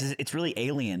 Yeah, because it's really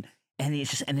alien, and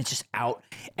it's just out.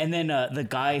 And then the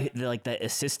guy, the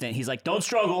assistant, he's like, "Don't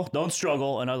struggle,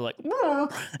 and I was like, "Brr,"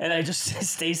 and I just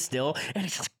stay still, and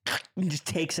he just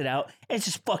takes it out, and it's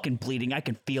just fucking bleeding. I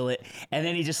can feel it, and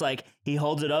then he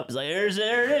holds it up, he's like, there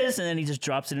it is, and then he just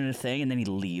drops it in a thing, and then he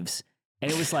leaves.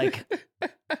 And it was like,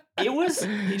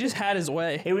 he just had his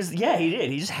way. He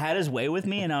did. He just had his way with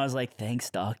me, and I was like, thanks,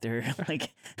 doctor.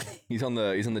 Like, he's on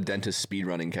the dentist speed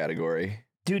running category.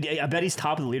 Dude, I bet he's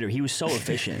top of the leader. He was so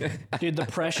efficient. Dude, the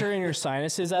pressure in your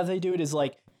sinuses as they do it is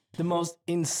like the most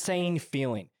insane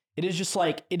feeling.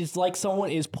 It is like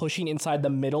someone is pushing inside the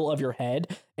middle of your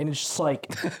head, and it's just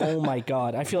like, oh my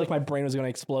god, I feel like my brain was gonna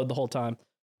explode the whole time.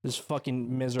 It's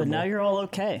fucking miserable. But now you're all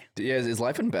okay. Yeah, is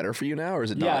life been better for you now, or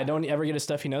is it not? Yeah, I don't ever get a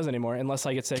stuffy nose anymore unless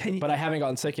I get sick. But I haven't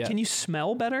gotten sick yet. Can you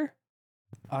smell better?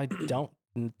 I don't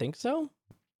think so.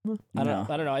 I don't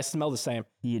know. I smell the same.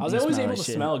 You I was always able to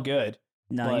smell good.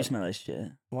 No, you smell like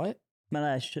shit. What? Smell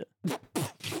like shit.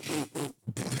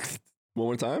 One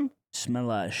more time? Smell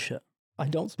like shit. I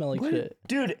don't smell like shit.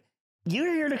 Dude,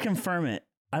 you're here to confirm it.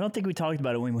 I don't think we talked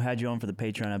about it when we had you on for the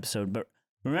Patreon episode, but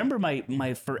remember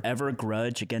my forever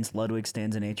grudge against Ludwig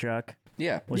Stands in Atrioc?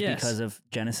 Yeah. Was because of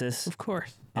Genesis? Of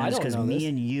course. And it's because me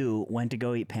and you went to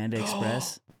go eat Panda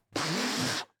Express.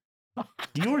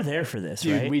 You were there for this,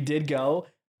 dude, right? We did go.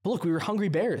 Look, we were hungry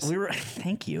bears.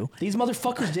 Thank you. These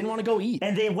motherfuckers didn't want to go eat.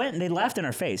 And they went and they laughed in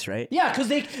our face, right? Yeah, because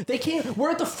they came.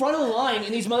 We're at the front of the line,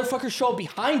 and these motherfuckers show up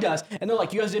behind us, and they're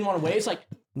like, you guys didn't want to wait? It's like,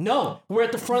 no, we're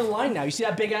at the front of the line now. You see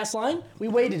that big-ass line? We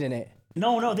waited in it.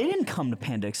 No, they didn't come to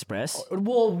Panda Express.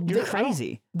 Well, you're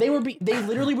crazy. They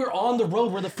literally were on the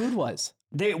road where the food was.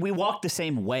 We walked the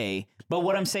same way, but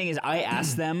what I'm saying is I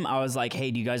asked them, I was like,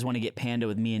 hey, do you guys want to get Panda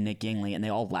with me and Nick Yingling? And they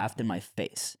all laughed in my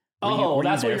face. Were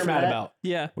that's what you're mad about.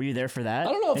 Yeah. Were you there for that?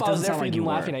 I don't know if I was there for them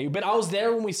laughing at you, but I was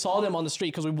there when we saw them on the street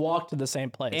because we walked to the same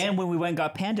place. And when we went and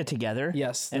got Panda together.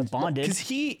 Yes. And bonded. Because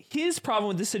his problem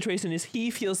with this situation is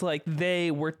he feels like they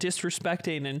were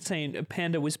disrespecting and saying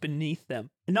Panda was beneath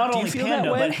them. Not only Panda,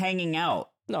 but hanging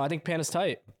out. No, I think Panda's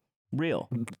tight.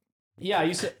 Real. Yeah, I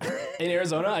used to, in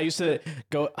Arizona, I used to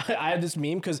go, I had this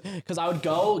meme because I would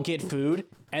go get food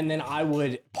and then I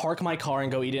would park my car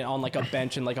and go eat it on like a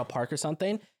bench in like a park or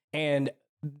something. And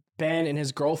Ben and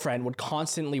his girlfriend would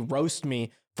constantly roast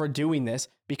me for doing this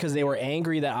because they were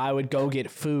angry that I would go get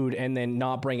food and then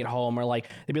not bring it home, or like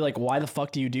they'd be like, "Why the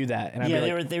fuck do you do that?" And I'd be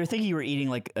like, they were thinking you were eating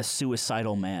like a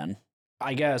suicidal man.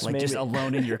 I guess like maybe. Just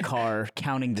alone in your car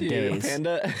counting the days.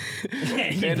 Panda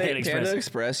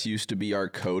Express used to be our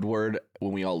code word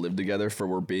when we all lived together for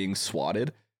we're being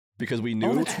swatted because we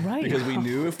knew that's right. Because we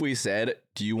knew if we said,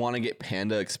 "Do you want to get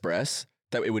Panda Express?"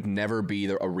 that it would never be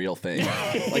a real thing.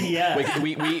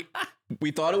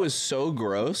 We thought it was so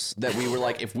gross that we were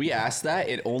like, if we ask that,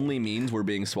 it only means we're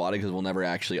being swatted because we'll never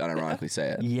actually unironically say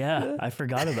it. Yeah, I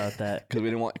forgot about that.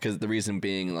 Because the reason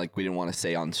being, like, we didn't want to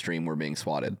say on stream we're being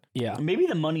swatted. Yeah, maybe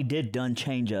the money did done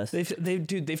change us.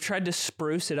 They've tried to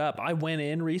spruce it up. I went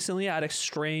in recently. I had a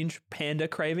strange panda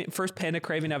craving. First panda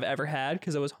craving I've ever had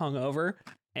because I was hungover.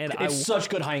 And it's such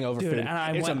good hangover food. And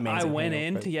I went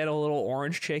in to get a little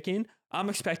orange chicken. I'm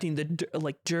expecting the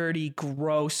dirty,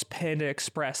 gross Panda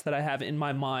Express that I have in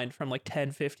my mind from like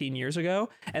 10, 15 years ago.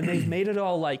 And they've made it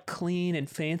all like clean and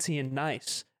fancy and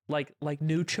nice. Like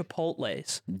new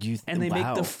Chipotles. And they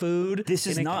make the food. This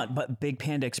is not but Big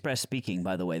Panda Express speaking,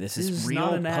 by the way. This is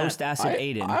real post-acid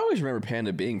Aiden. I always remember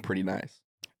Panda being pretty nice.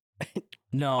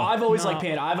 No, I've always liked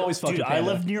Panda. I've always fucked with Panda. I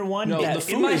lived near one. No, the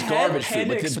food is garbage food.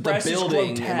 Like the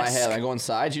building in my head, I go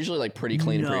inside. It's usually like pretty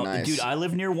clean, pretty nice. Dude, I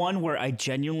live near one where I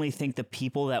genuinely think the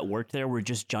people that worked there were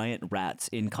just giant rats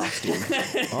in costume.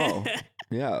 Oh,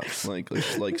 yeah,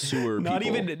 like sewer not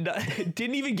people.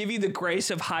 Didn't even give you the grace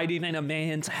of hiding in a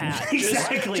man's hat.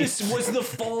 Exactly, just was the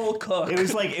full cook. It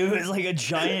was like a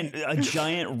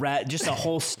giant rat, just a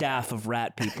whole staff of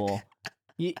rat people.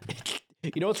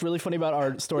 You know what's really funny about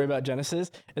our story about Genesis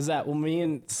is that when me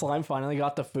and Slime finally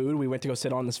got the food, we went to go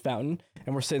sit on this fountain,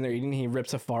 and we're sitting there eating, and he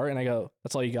rips a fart, and I go,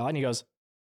 "That's all you got?" And he goes,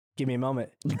 "Give me a moment."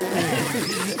 and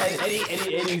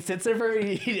he sits there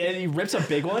and he rips a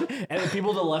big one, and the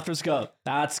people to the left just go,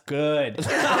 "That's good." Wait,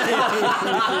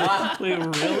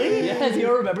 really? Yes, you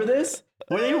don't remember this?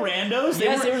 Were they randos?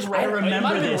 Yes, it was random. I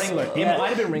remember this. It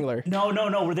might have been Ringler.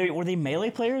 No. Were they melee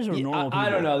players or normal people? I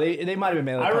don't know. They might have been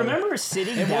melee I players. remember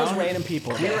sitting down. It was random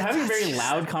people. We were having a very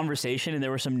loud conversation, and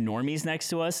there were some normies next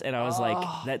to us, and I was like,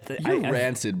 You're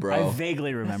rancid, bro. I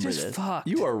vaguely remember this. Fuck.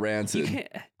 You are rancid.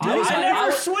 I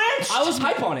never switched. I was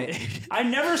hype on it. I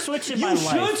never switched in my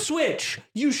life. You should switch.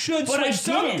 You should But switch. I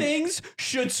Some didn't. things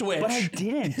should switch. But I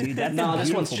didn't, dude. That's No,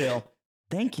 this one's beautiful. chill.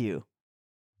 Thank you.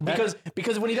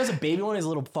 Because when he does a baby one, he's a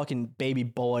little fucking baby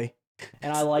boy.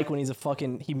 And I like when he's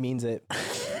he means it.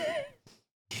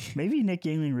 Maybe Nick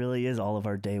Yingling really is all of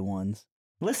our day ones.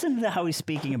 Listen to how he's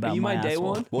speaking about you my day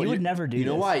asshole. one? Well, he would never do this.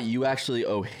 You know why you actually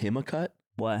owe him a cut?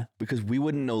 Why? Because we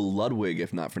wouldn't know Ludwig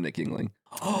if not for Nick Yingling.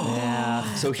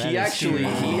 Yeah. So he actually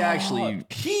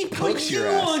put you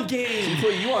on game. He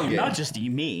put you on game. Not just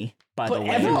me, by the way.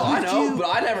 I know, but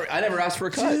I never asked for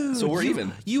a cut, Dude, so we're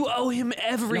even. You owe him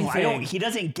everything. No, I don't. He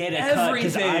doesn't get a cut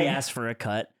because I asked for a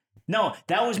cut. No,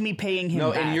 that was me paying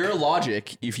him back. In your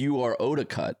logic, if you are owed a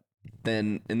cut,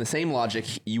 then in the same logic,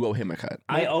 you owe him a cut.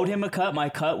 I owed him a cut. My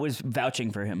cut was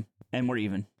vouching for him, and we're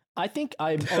even. I think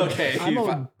I'm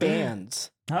owed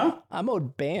bands. Huh? I'm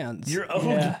owed bands. You're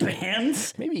owed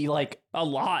bands? Maybe like a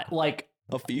lot. Like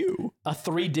a few. A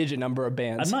 3-digit number of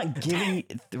bands. I'm not giving...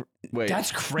 Wait.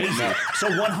 That's crazy. So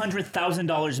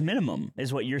 $100,000 minimum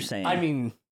is what you're saying. I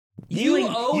mean... You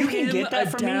can get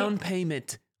that a down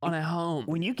payment on a home.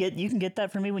 You can get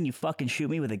that from me when you fucking shoot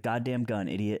me with a goddamn gun,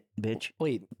 idiot, bitch.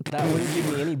 Wait, that wouldn't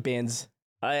give me any bands.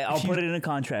 I'll put it in a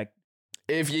contract.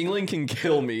 If Yingling can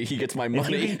kill me, he gets my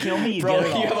money. If you can kill me, you Bro, get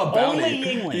it all. You have a bounty. Only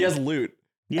Yingling. He has loot.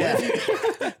 Yeah.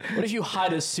 What if you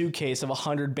hide a suitcase of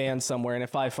 100 bands somewhere, and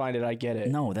if I find it, I get it?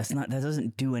 No, that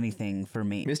doesn't do anything for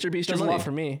me. Mr. Beast does a lot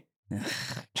for me.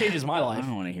 Changes my life. I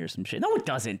don't want to hear some shit. No, it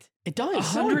doesn't. It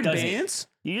does. 100 bands?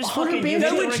 You just 100 fucking bands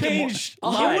that would change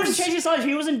lives. It wouldn't change his life.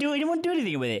 He wouldn't do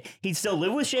anything with it. He'd still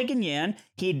live with Shake and Yan.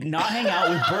 He'd not hang out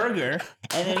with Burger,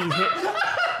 and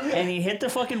then he'd hit the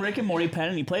fucking Rick and Morty pen,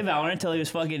 and he'd play Valorant until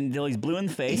he's blue in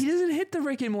the face. He doesn't hit the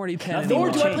Rick and Morty pen. Nor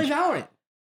do I play Valorant.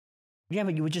 Yeah,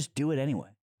 but you would just do it anyway.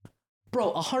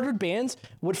 Bro, 100 bands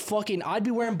would fucking... I'd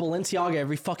be wearing Balenciaga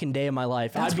every fucking day of my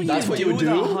life. That's what you would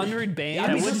do? 100 bands?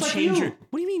 That wouldn't change your...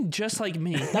 What do you mean, just like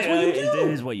me? That's what you do.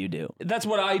 It is what you do. That's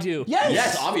what I do.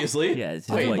 Yes, obviously. Yeah, it's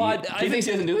Wait, what do you think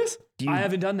he doesn't do this? I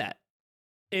haven't done that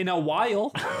in a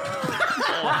while.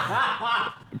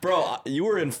 Bro, you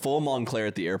were in full Montclair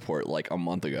at the airport like a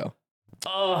month ago.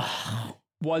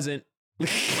 Wasn't.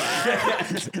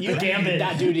 You gambit.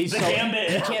 That dude, he's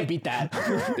gambit. You can't beat that.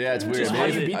 Yeah, it's weird. how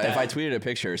do you beat If that? I tweeted a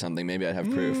picture or something, maybe I'd have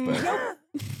proof. But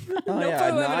No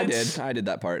I did. I did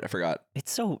that part. I forgot.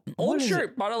 It's so... Old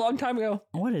shirt, bought a long time ago.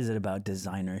 What is it about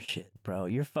designer shit, bro?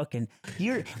 You're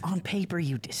on paper,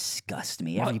 you disgust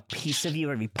me. Every piece of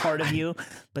you, every part of you.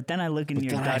 But then I look in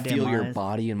your Then goddamn I feel your eyes,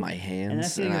 body in my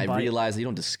hands, feel and your I body. realize that you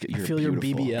don't you're feel your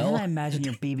beautiful. BBL. and then I imagine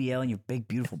your BBL and your big,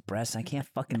 beautiful breasts. I can't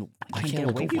get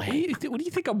look away from away. it. What do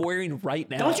you think I'm wearing right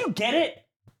now? Don't you get it?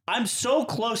 I'm so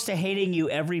close to hating you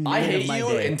every minute I hate of my you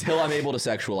day. until I'm able to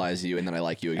sexualize you, and then I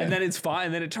like you again. And then it's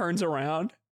fine. Then it turns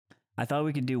around. I thought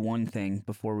we could do one thing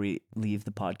before we leave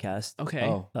the podcast. Okay.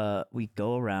 Oh. We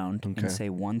go around Okay. and say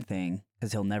one thing,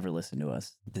 because he'll never listen to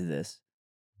us do this.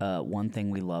 One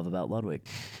thing we love about Ludwig.